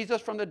raised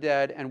Jesus from the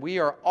dead, and we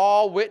are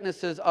all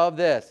witnesses of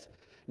this.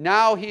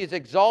 Now he is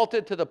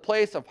exalted to the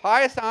place of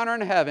highest honor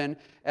in heaven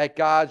at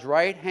God's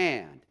right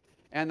hand.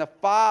 And the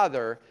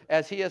Father,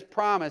 as he has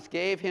promised,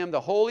 gave him the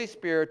Holy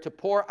Spirit to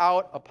pour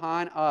out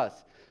upon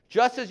us,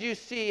 just as you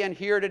see and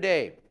hear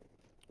today.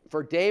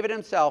 For David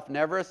himself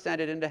never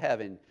ascended into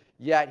heaven,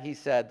 yet he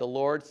said, the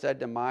Lord said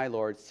to my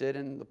Lord, sit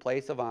in the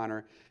place of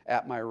honor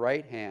at my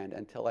right hand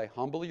until I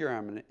humble your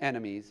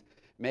enemies,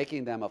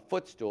 making them a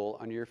footstool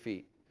under your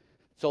feet.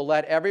 So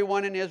let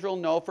everyone in Israel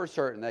know for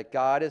certain that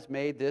God has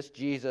made this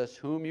Jesus,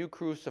 whom you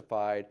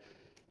crucified,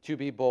 to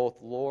be both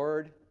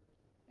Lord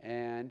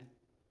and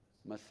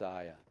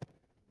Messiah.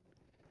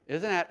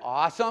 Isn't that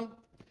awesome?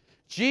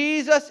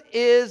 Jesus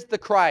is the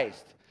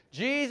Christ.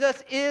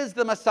 Jesus is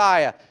the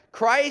Messiah.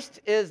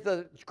 Christ is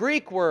the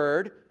Greek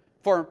word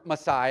for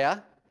Messiah,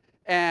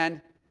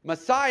 and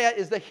Messiah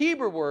is the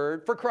Hebrew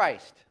word for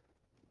Christ.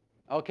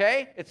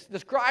 Okay? It's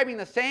describing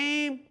the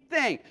same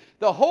thing.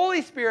 The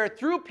Holy Spirit,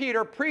 through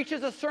Peter,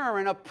 preaches a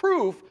sermon of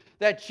proof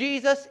that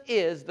Jesus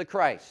is the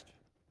Christ.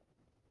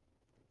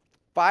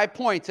 5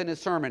 points in his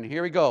sermon.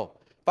 Here we go.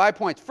 5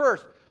 points.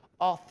 First,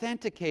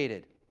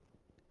 authenticated.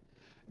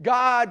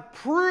 God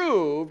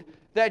proved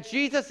that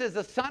Jesus is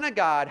the Son of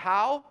God.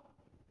 How?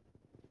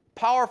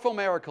 powerful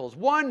miracles,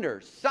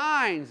 wonders,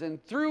 signs,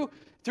 and through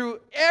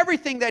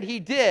everything that he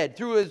did,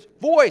 through his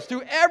voice,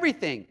 through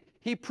everything,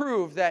 he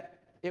proved that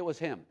it was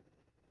him.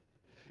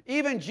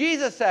 Even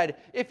Jesus said,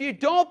 if you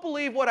don't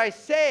believe what I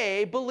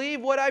say,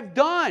 believe what I've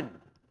done.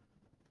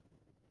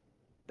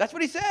 That's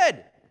what he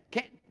said.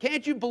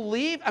 Can't you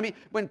believe? I mean,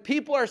 when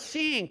people are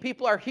seeing,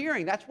 people are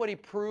hearing. That's what he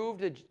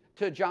proved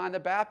to John the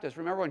Baptist.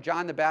 Remember when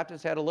John the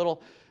Baptist had a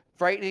little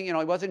frightening, he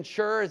wasn't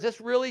sure, is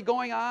this really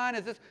going on?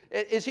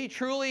 Is he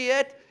truly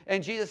it?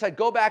 And Jesus said,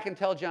 go back and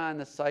tell John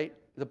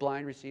the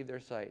blind receive their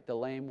sight, the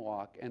lame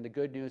walk, and the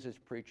good news is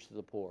preached to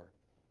the poor.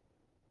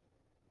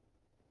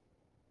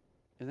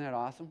 Isn't that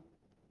awesome?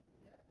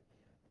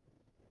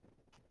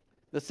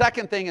 The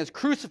second thing is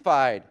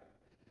crucified.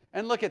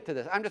 And look at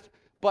this.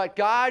 But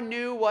God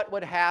knew what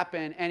would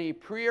happen, and he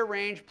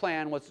prearranged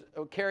plan was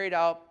carried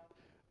out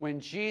when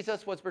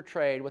Jesus was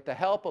betrayed with the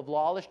help of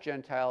lawless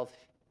Gentiles.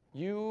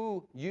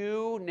 You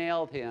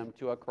nailed him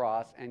to a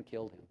cross and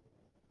killed him.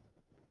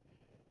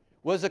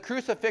 Was the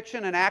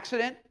crucifixion an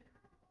accident?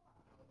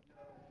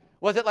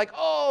 Was it like,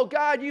 oh,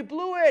 God, you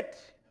blew it?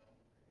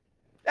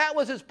 That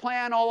was his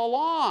plan all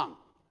along.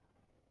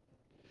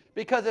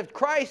 Because if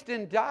Christ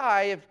didn't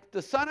die, if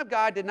the Son of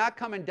God did not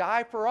come and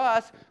die for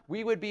us,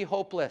 we would be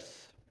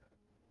hopeless.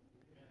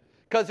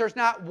 Because there's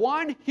not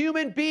one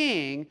human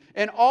being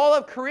in all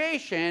of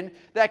creation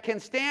that can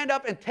stand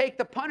up and take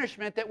the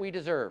punishment that we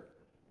deserve.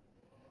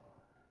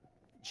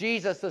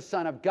 Jesus, the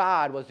Son of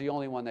God, was the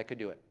only one that could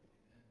do it.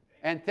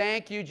 And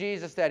thank you,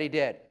 Jesus, that he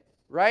did.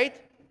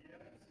 Right?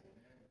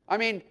 I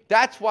mean,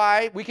 that's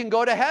why we can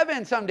go to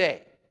heaven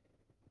someday.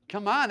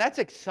 Come on, that's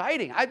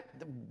exciting.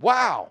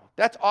 Wow,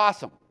 that's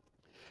awesome.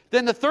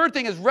 Then the third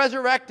thing is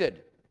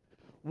resurrected.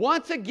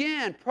 Once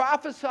again,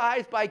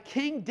 prophesied by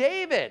King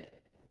David.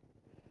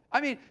 I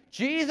mean,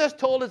 Jesus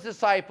told his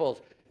disciples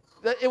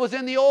that it was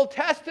in the Old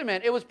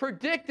Testament. It was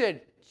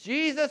predicted.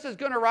 Jesus is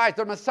going to rise.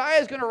 The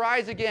Messiah is going to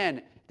rise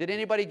again. Did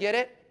anybody get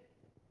it?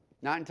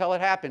 Not until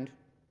it happened.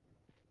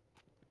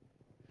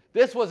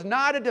 This was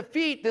not a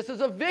defeat. This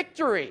is a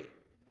victory.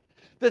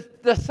 The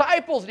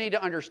disciples need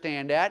to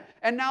understand that,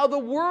 and now the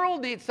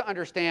world needs to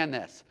understand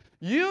this.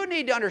 You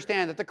need to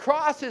understand that the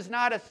cross is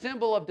not a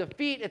symbol of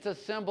defeat. It's a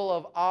symbol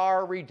of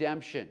our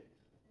redemption.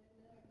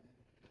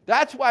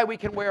 That's why we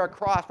can wear a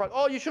cross.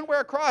 Oh, you shouldn't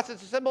wear a cross.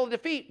 It's a symbol of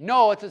defeat.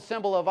 No, it's a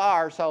symbol of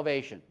our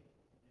salvation.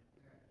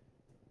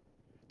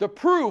 The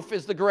proof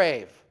is the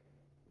grave.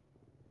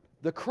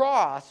 The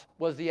cross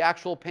was the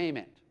actual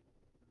payment.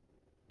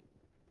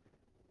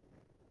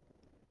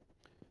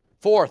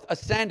 Fourth,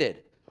 ascended.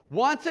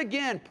 Once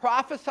again,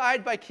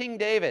 prophesied by King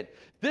David.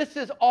 This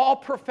is all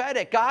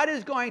prophetic. God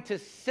is going to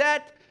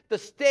set the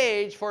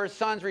stage for his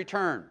son's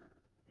return.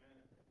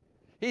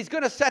 He's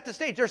going to set the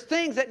stage. There's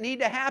things that need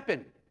to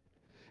happen.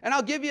 And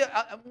I'll give you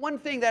one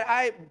thing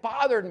that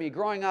bothered me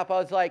growing up. I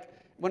was like,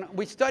 when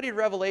we studied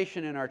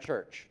Revelation in our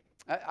church,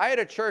 I had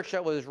a church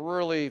that was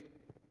really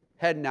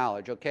head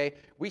knowledge, okay?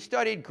 We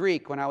studied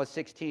Greek when I was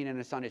 16 in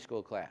a Sunday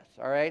school class,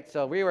 all right?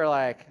 So we were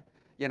like,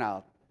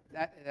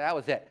 that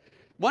was it.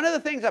 One of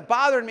the things that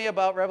bothered me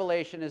about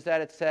Revelation is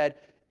that it said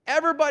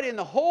everybody in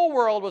the whole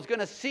world was going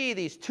to see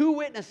these two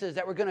witnesses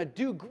that were going to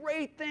do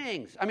great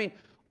things. I mean,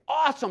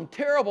 awesome,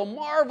 terrible,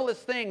 marvelous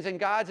things in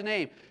God's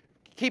name.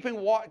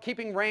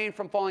 Keeping rain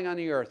from falling on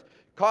the earth,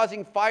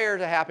 causing fire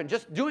to happen,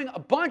 just doing a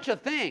bunch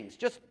of things,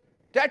 just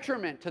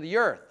detriment to the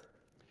earth.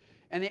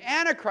 And the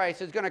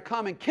Antichrist is going to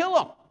come and kill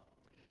them.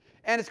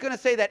 And it's going to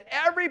say that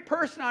every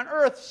person on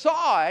earth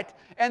saw it,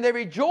 and they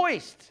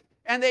rejoiced,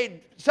 and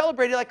they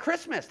celebrated like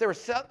Christmas. They were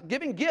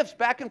giving gifts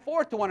back and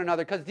forth to one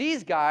another because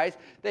these guys,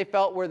 they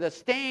felt, were the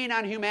stain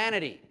on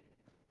humanity.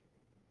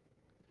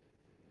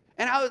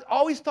 And I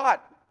always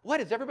thought,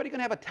 what, is everybody going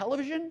to have a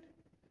television?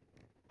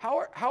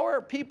 How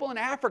are people in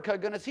Africa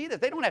going to see this?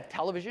 They don't have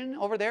television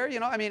over there,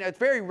 I mean, it's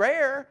very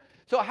rare.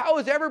 So how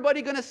is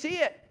everybody going to see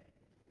it?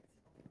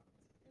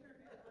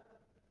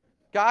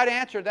 God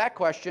answered that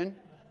question.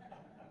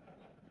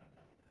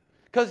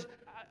 Because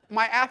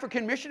my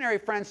African missionary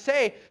friends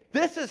say,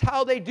 this is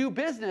how they do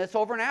business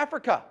over in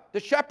Africa.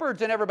 The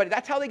shepherds and everybody,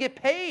 that's how they get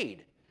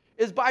paid,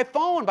 is by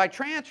phone, by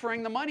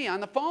transferring the money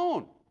on the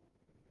phone.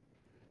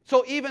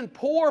 So even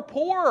poor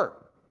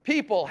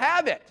people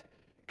have it,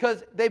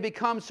 because they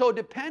become so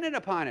dependent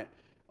upon it.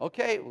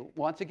 Okay,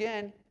 once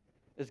again,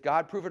 is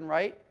God proven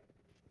right?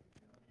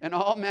 And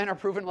all men are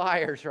proven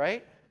liars,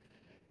 right?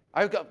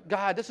 I go,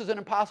 God, this is an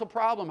impossible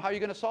problem. How are you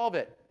going to solve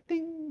it?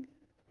 Ding.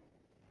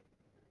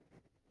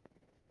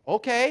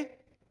 Okay.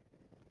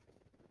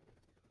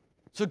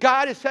 So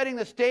God is setting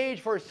the stage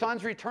for his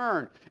son's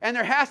return. And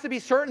there has to be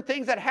certain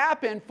things that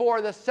happen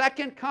for the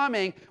second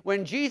coming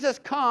when Jesus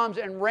comes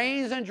and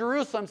reigns in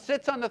Jerusalem,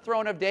 sits on the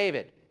throne of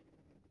David.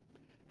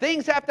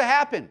 Things have to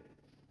happen.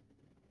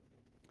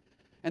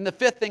 And the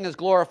fifth thing is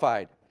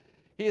glorified.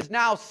 He is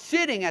now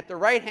sitting at the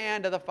right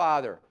hand of the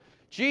Father.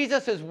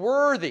 Jesus is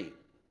worthy.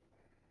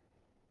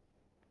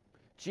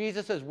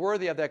 Jesus is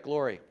worthy of that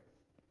glory.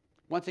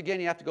 Once again,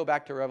 you have to go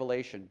back to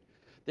Revelation.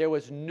 there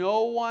was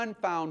no one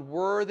found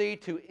worthy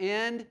to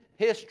end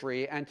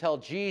history until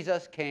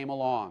Jesus came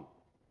along.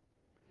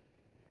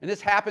 And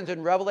this happens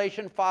in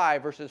Revelation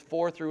 5, verses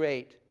 4 through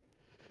 8.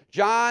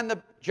 John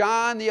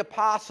the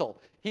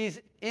apostle,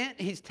 he's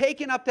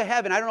taken up to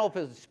heaven. I don't know if it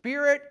was a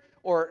spirit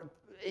or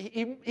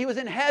he was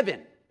in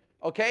heaven,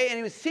 okay? And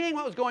he was seeing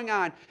what was going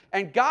on.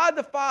 And God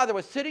the Father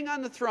was sitting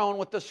on the throne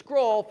with the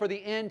scroll for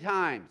the end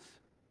times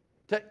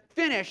to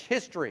finish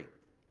history.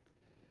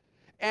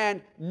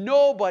 And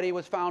nobody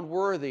was found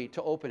worthy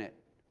to open it.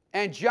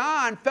 And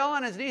John fell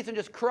on his knees and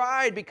just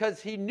cried because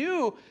he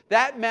knew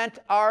that meant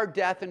our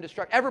death and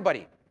destruction.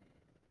 Everybody.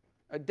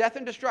 Death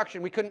and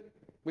destruction. We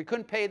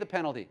couldn't pay the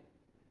penalty.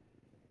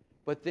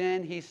 But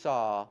then he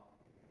saw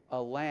a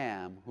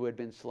lamb who had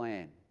been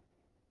slain.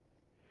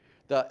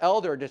 The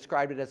elder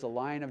described it as the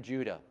Lion of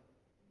Judah.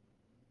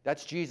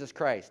 That's Jesus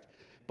Christ.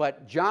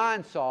 But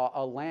John saw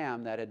a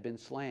lamb that had been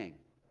slain.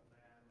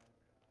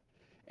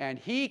 And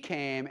he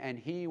came and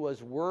he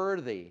was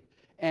worthy.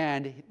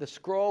 And the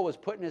scroll was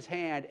put in his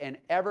hand and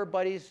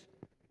everybody's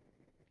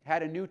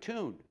had a new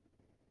tune.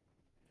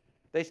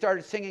 They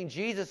started singing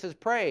Jesus'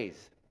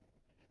 praise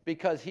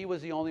because he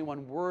was the only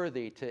one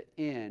worthy to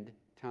end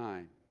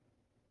time.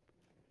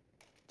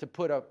 To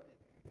put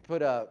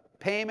a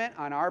payment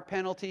on our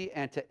penalty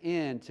and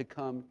to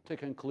come to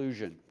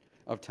conclusion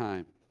of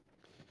time.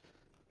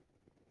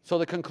 So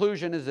the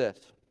conclusion is this.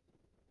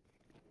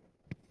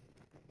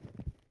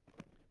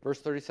 Verse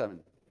 37.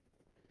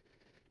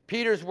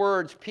 Peter's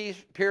words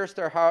pierced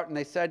their heart, and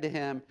they said to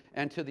him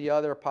and to the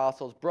other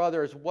apostles,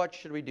 "Brothers, what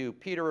should we do?"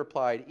 Peter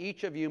replied,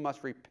 "Each of you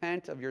must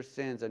repent of your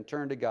sins and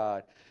turn to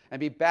God and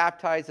be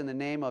baptized in the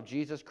name of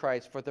Jesus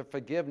Christ for the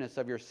forgiveness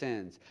of your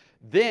sins.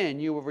 Then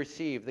you will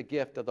receive the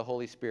gift of the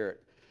Holy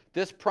Spirit.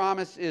 This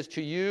promise is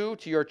to you,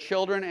 to your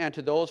children, and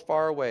to those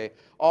far away,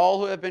 all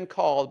who have been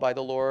called by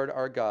the Lord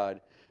our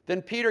God."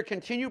 Then Peter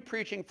continued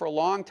preaching for a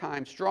long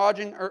time,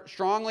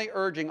 strongly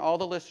urging all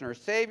the listeners,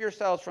 "Save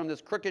yourselves from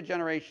this crooked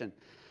generation."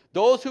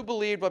 Those who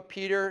believed what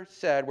Peter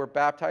said were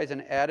baptized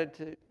and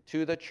added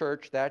to the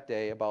church that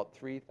day, about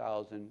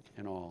 3,000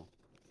 in all.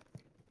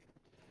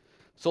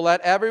 So let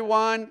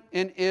everyone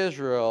in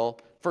Israel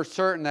for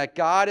certain that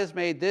God has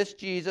made this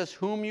Jesus,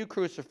 whom you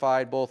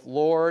crucified, both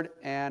Lord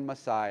and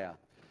Messiah.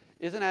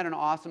 Isn't that an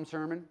awesome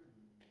sermon?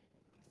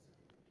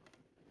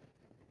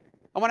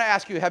 I want to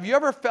ask you, have you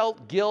ever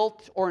felt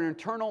guilt or an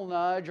internal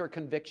nudge or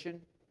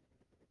conviction?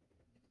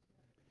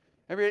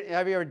 Have you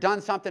ever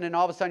done something and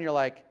all of a sudden you're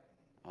like,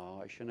 "Oh,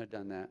 I shouldn't have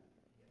done that"?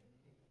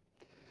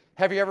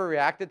 Have you ever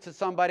reacted to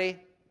somebody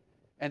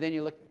and then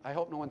you look, "I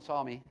hope no one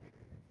saw me"?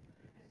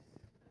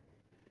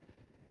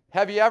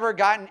 Have you ever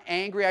gotten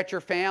angry at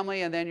your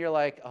family and then you're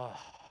like, "Oh,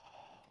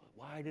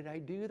 why did I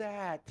do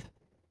that"?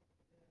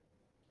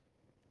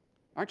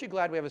 Aren't you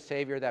glad we have a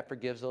Savior that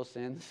forgives those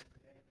sins?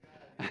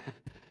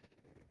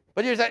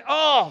 But you're like,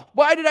 "Oh,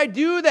 why did I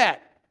do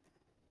that"?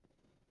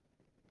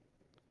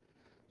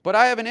 But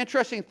I have an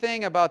interesting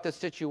thing about this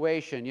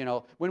situation. You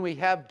know, when we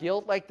have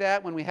guilt like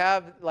that, when we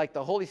have like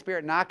the Holy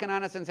Spirit knocking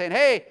on us and saying,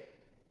 "Hey,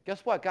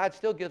 guess what? God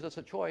still gives us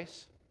a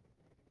choice."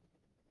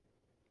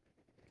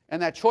 And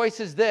that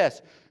choice is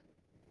this.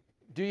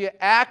 Do you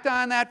act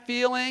on that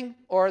feeling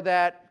or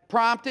that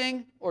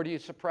prompting, or do you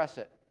suppress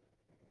it?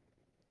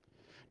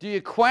 Do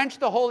you quench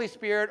the Holy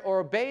Spirit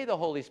or obey the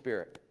Holy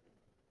Spirit?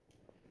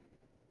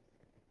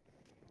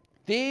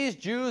 These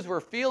Jews were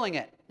feeling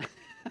it.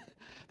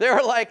 They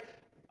were like,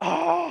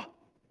 "Oh,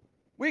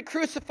 we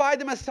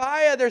crucified the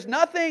Messiah. There's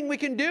nothing we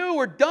can do.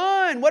 We're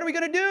done. What are we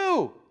going to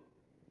do?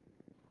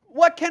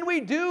 What can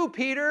we do,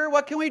 Peter?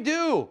 What can we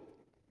do?"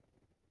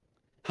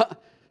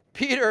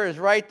 Peter is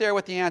right there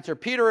with the answer.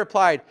 Peter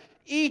replied,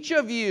 "Each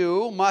of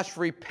you must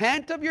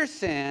repent of your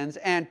sins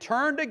and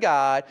turn to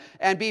God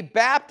and be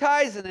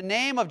baptized in the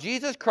name of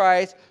Jesus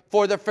Christ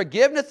for the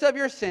forgiveness of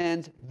your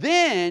sins.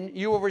 Then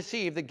you will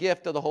receive the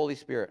gift of the Holy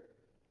Spirit."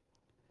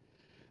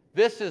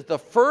 This is the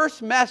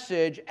first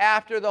message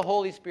after the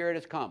Holy Spirit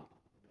has come.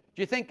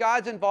 Do you think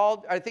God's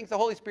involved? I think the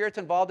Holy Spirit's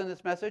involved in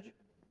this message?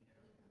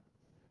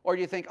 Or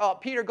do you think, "Oh,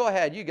 Peter, go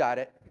ahead, you got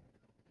it"?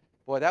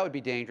 Boy, that would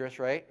be dangerous,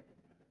 right?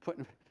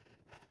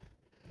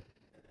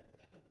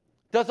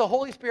 Does the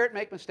Holy Spirit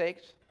make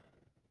mistakes?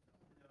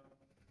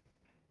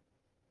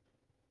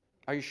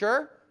 Are you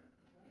sure?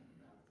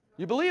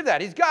 You believe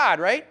that? He's God,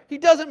 right? He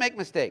doesn't make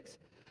mistakes.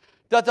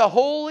 Does the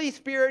Holy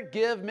Spirit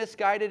give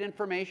misguided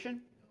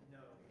information?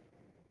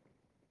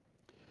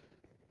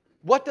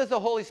 What does the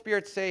Holy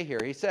Spirit say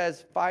here? He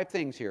says 5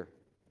 things here.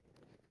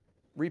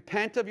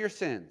 Repent of your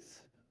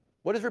sins.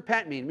 What does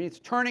repent mean? It means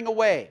turning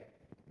away.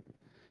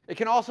 It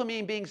can also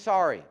mean being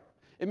sorry.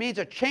 It means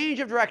a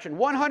change of direction,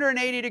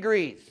 180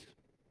 degrees.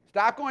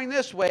 Stop going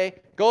this way,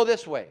 go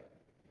this way.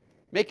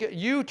 Make a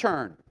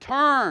U-turn.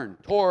 Turn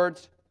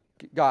towards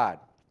God.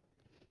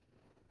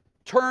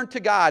 Turn to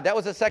God. That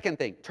was the second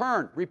thing.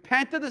 Turn.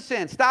 Repent of the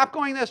sin. Stop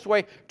going this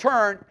way.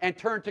 Turn and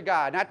turn to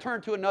God. Not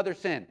turn to another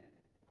sin.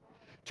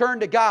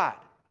 Turn to God.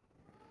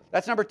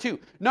 That's number 2.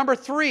 Number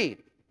 3,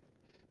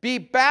 be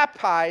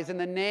baptized in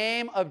the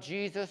name of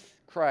Jesus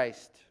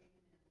Christ.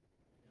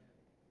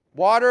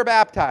 Water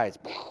baptized.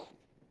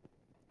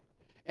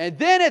 And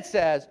then it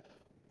says,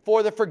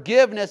 for the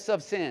forgiveness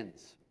of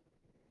sins.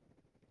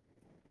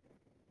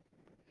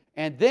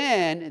 And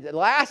then, the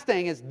last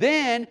thing is,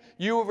 then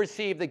you will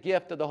receive the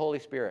gift of the Holy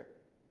Spirit.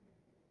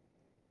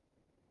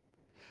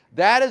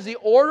 That is the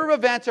order of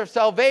events of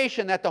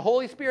salvation that the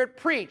Holy Spirit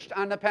preached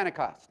on the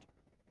Pentecost.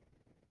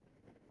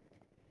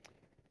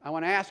 I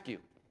want to ask you,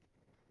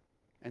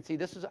 and see,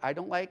 I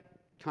don't like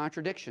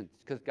contradictions,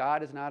 because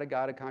God is not a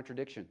God of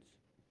contradictions.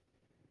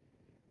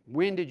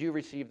 When did you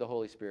receive the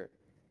Holy Spirit?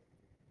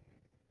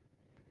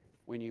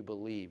 When you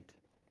believed.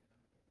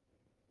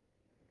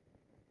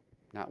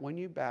 Not when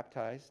you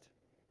baptized.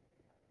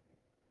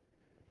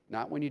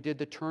 Not when you did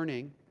the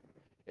turning.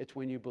 It's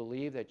when you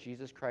believe that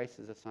Jesus Christ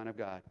is the Son of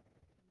God.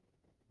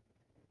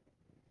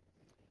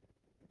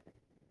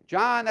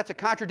 John, that's a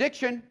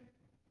contradiction.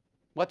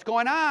 What's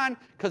going on?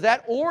 Because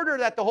that order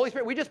that the Holy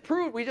Spirit, we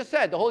just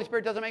said the Holy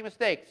Spirit doesn't make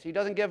mistakes. He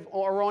doesn't give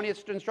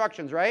erroneous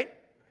instructions, right?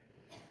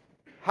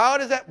 How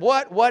does that,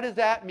 what does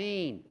that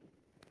mean?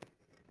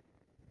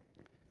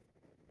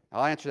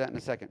 I'll answer that in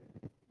a second.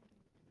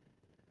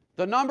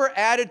 The number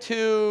added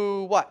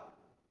to what?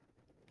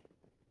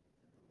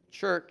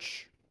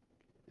 Church.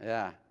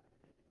 Yeah.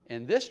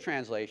 In this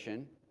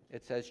translation,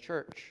 it says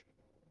church.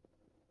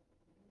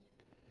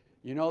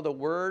 You know, the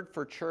word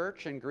for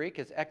church in Greek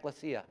is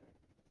ekklesia.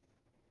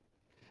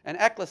 And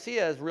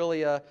ekklesia is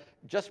really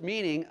just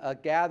meaning a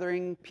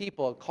gathering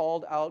people, a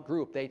called out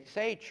group. They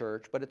say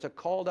church, but it's a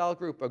called out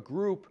group, a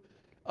group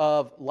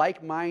of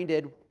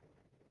like-minded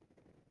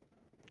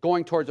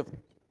going towards a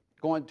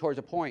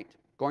point,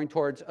 going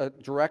towards a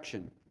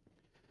direction.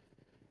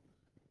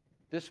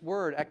 This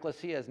word,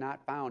 ekklesia, is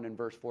not found in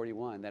verse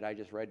 41 that I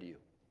just read to you.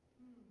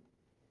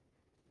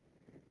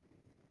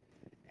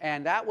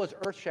 And that was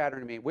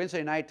earth-shattering to me.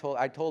 Wednesday night,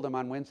 I told them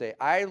on Wednesday,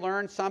 I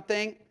learned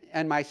something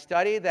in my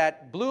study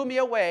that blew me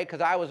away,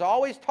 because I was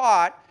always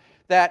taught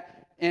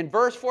that in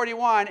verse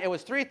 41, it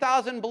was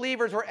 3,000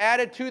 believers were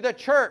added to the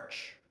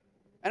church.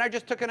 And I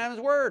just took it on his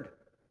word.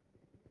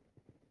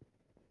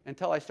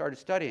 Until I started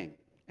studying.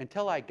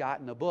 Until I got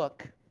in the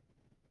book.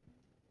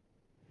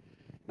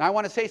 Now I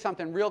want to say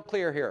something real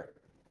clear here.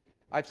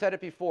 I've said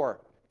it before.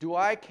 Do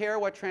I care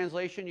what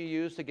translation you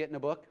use to get in a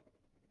book?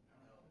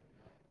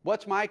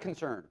 What's my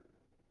concern?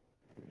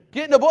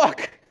 Get in the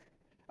book.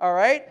 All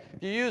right?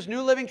 You use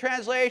New Living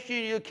Translation,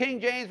 you use King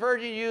James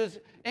Version, you use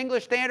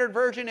English Standard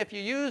Version. If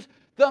you use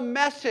the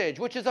Message,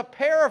 which is a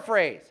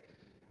paraphrase,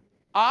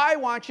 I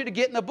want you to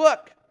get in the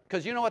book,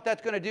 because you know what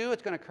that's going to do?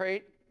 It's going to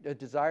create a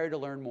desire to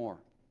learn more.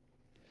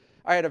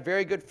 I had a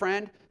very good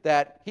friend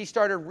that he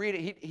started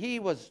reading. He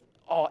was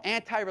all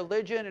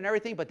anti-religion and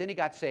everything, but then he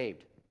got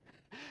saved.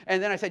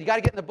 And then I said, you got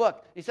to get in the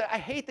book. He said, I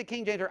hate the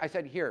King James Version. I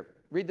said, here,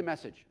 read the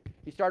Message.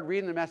 He started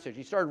reading the Message.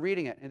 He started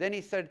reading it. And then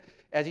he said,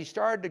 as he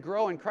started to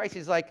grow in Christ,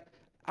 he's like,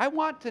 I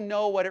want to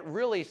know what it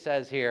really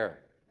says here.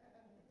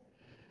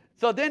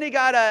 So then he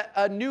got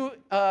a new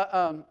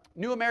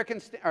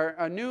American, or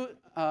a new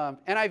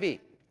NIV,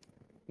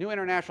 New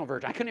International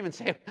Version. I couldn't even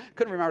say it.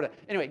 Couldn't remember that.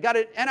 Anyway, got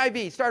an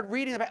NIV. Started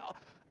reading it.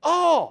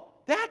 Oh,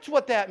 that's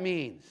what that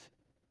means.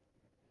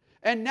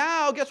 And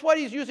now, guess what?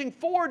 He's using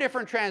 4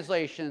 different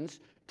translations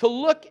to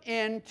look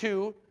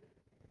into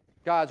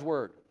God's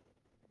Word.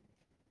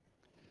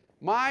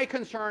 My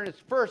concern is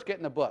first get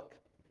in the book,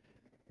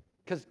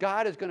 because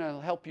God is going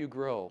to help you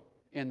grow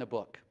in the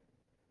book.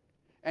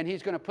 And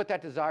He's going to put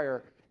that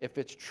desire, if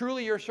it's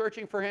truly you're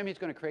searching for Him, He's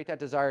going to create that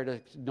desire to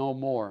know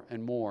more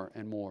and more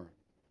and more.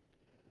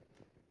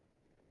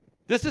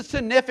 This is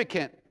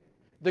significant.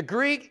 The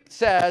Greek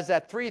says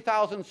that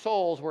 3,000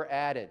 souls were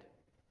added.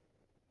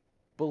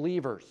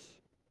 Believers.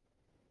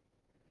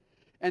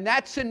 And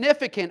that's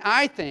significant,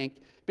 I think,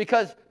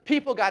 because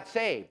people got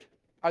saved.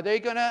 Are they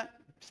going to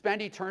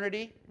spend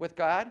eternity with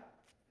God?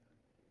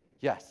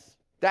 Yes.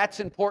 That's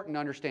important to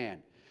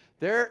understand.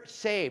 They're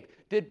saved.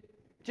 Did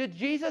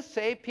Jesus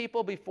save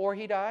people before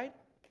He died?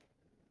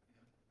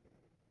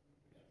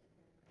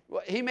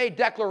 Well, He made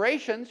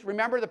declarations.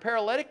 Remember the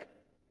paralytic?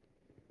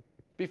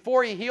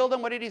 Before He healed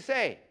him, what did He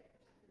say?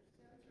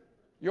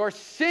 Your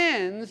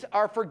sins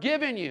are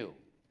forgiven you.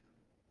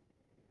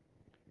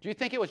 Do you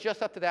think it was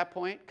just up to that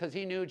point? Because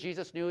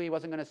Jesus knew he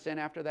wasn't going to sin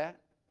after that?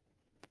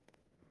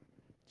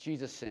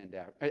 Jesus sinned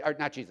or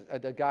not Jesus,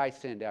 the guy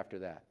sinned after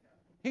that.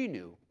 He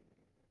knew.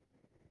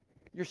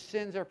 Your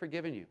sins are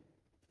forgiven you.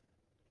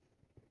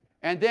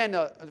 And then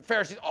the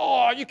Pharisees,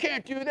 oh, you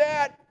can't do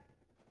that.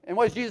 And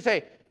what does Jesus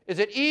say? Is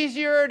it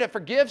easier to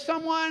forgive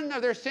someone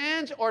of their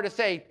sins, or to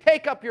say,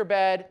 take up your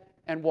bed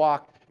and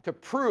walk, to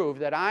prove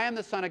that I am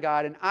the Son of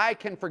God and I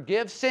can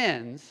forgive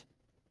sins?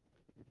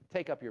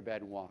 Take up your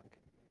bed and walk.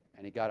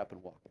 And he got up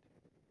and walked.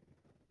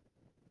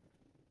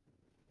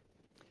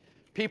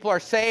 People are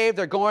saved.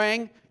 They're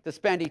going to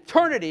spend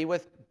eternity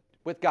with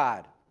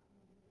God.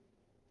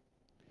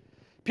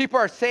 People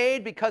are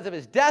saved because of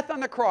His death on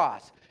the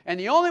cross. And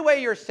the only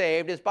way you're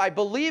saved is by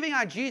believing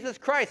on Jesus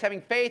Christ,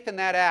 having faith in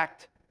that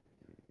act.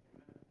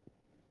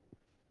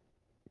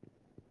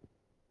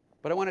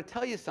 But I want to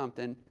tell you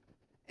something.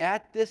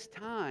 at this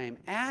time,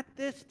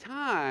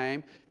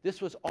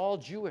 this was all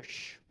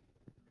Jewish.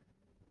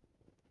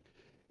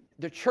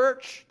 The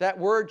church, that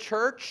word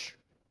church,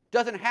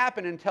 doesn't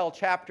happen until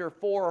chapter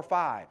 4 or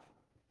 5.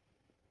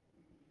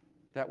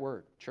 That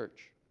word,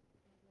 church.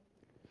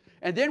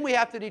 And then we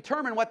have to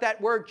determine what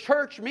that word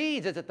church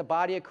means. Is it the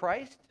body of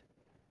Christ?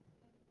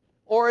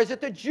 Or is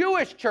it the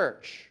Jewish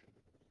church?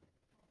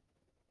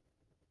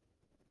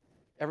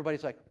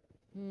 Everybody's like,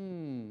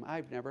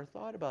 I've never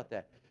thought about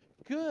that.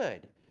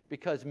 Good,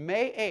 because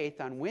May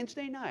 8th on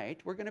Wednesday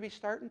night, we're going to be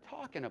starting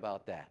talking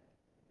about that.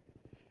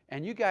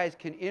 And you guys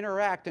can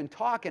interact and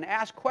talk and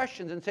ask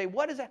questions and say,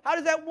 what is that? How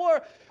does that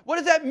work? What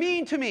does that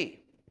mean to me?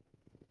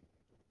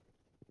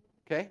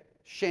 Okay,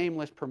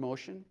 shameless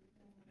promotion,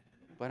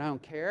 but I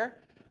don't care,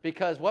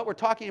 because what we're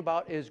talking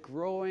about is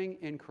growing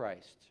in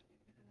Christ.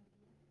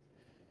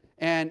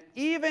 And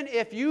even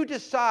if you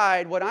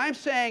decide what I'm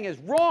saying is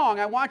wrong,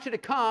 I want you to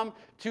come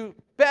to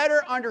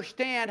better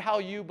understand how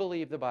you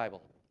believe the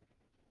Bible.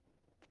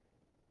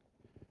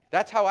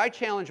 That's how I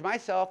challenge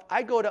myself.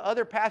 I go to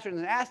other pastors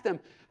and ask them,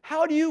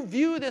 how do you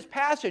view this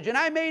passage? And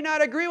I may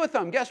not agree with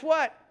them. Guess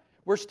what?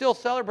 We're still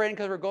celebrating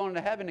because we're going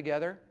to heaven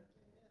together.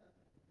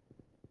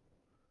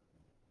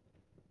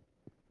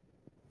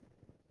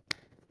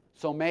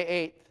 So May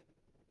 8th,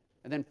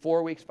 and then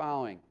 4 weeks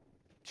following,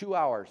 2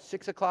 hours,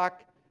 6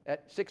 o'clock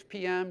at 6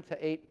 p.m.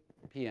 to 8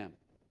 p.m.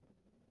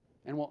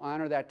 And we'll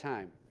honor that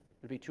time.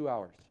 It'll be 2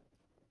 hours.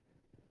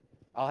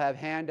 I'll have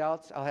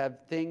handouts. I'll have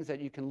things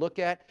that you can look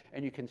at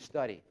and you can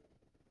study.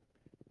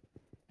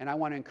 And I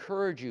want to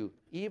encourage you,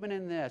 even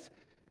in this,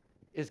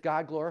 is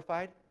God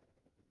glorified?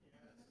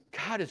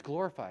 Yes. God is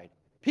glorified.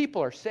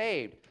 People are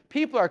saved.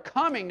 People are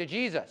coming to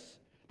Jesus.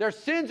 Their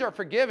sins are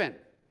forgiven.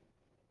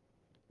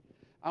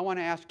 I want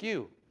to ask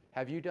you,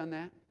 have you done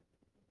that?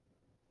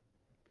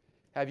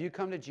 Have you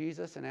come to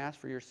Jesus and asked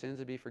for your sins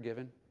to be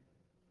forgiven?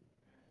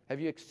 Have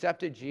you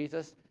accepted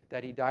Jesus,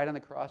 that he died on the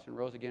cross and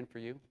rose again for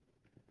you?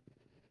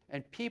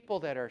 And people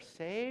that are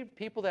saved,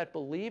 people that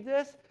believe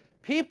this,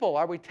 people,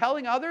 are we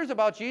telling others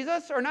about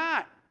Jesus or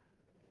not?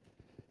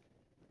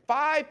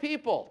 5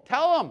 people.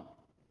 Tell them.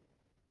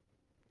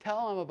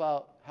 Tell them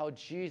about how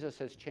Jesus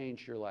has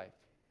changed your life.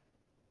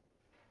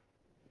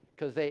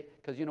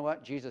 Because you know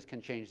what? Jesus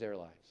can change their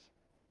lives.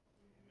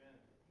 Amen.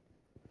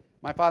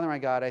 My Father, my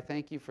God, I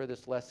thank you for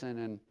this lesson.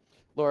 And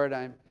Lord,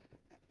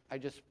 I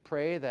just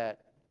pray that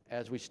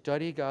as we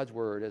study God's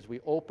word, as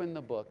we open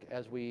the book,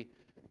 as we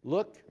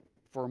look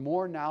for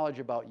more knowledge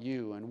about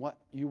you and what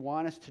you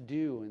want us to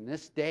do in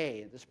this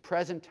day, this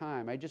present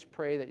time, I just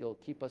pray that you'll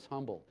keep us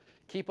humble,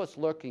 keep us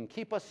looking,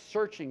 keep us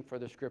searching for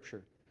the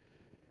Scripture,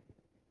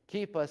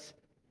 keep us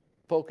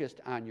focused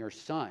on your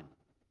Son.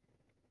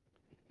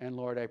 And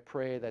Lord, I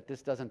pray that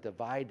this doesn't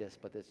divide us,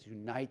 but this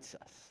unites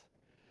us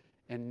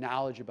in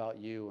knowledge about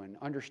you and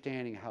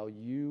understanding how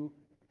you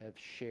have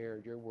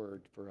shared your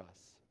word for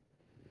us.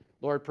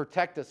 Lord,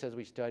 protect us as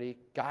we study,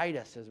 guide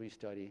us as we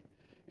study.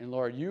 And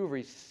Lord, you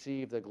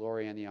receive the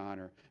glory and the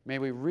honor. May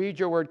we read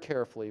your word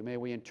carefully. May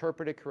we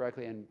interpret it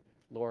correctly. And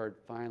Lord,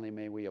 finally,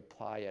 may we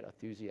apply it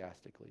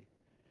enthusiastically.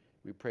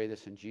 We pray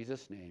this in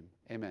Jesus' name.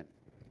 Amen.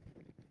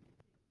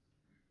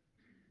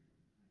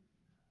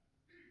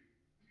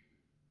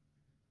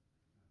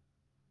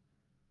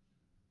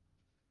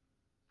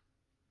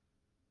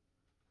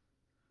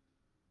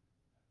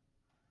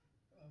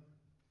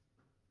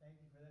 Thank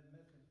you for that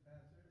message,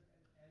 Pastor.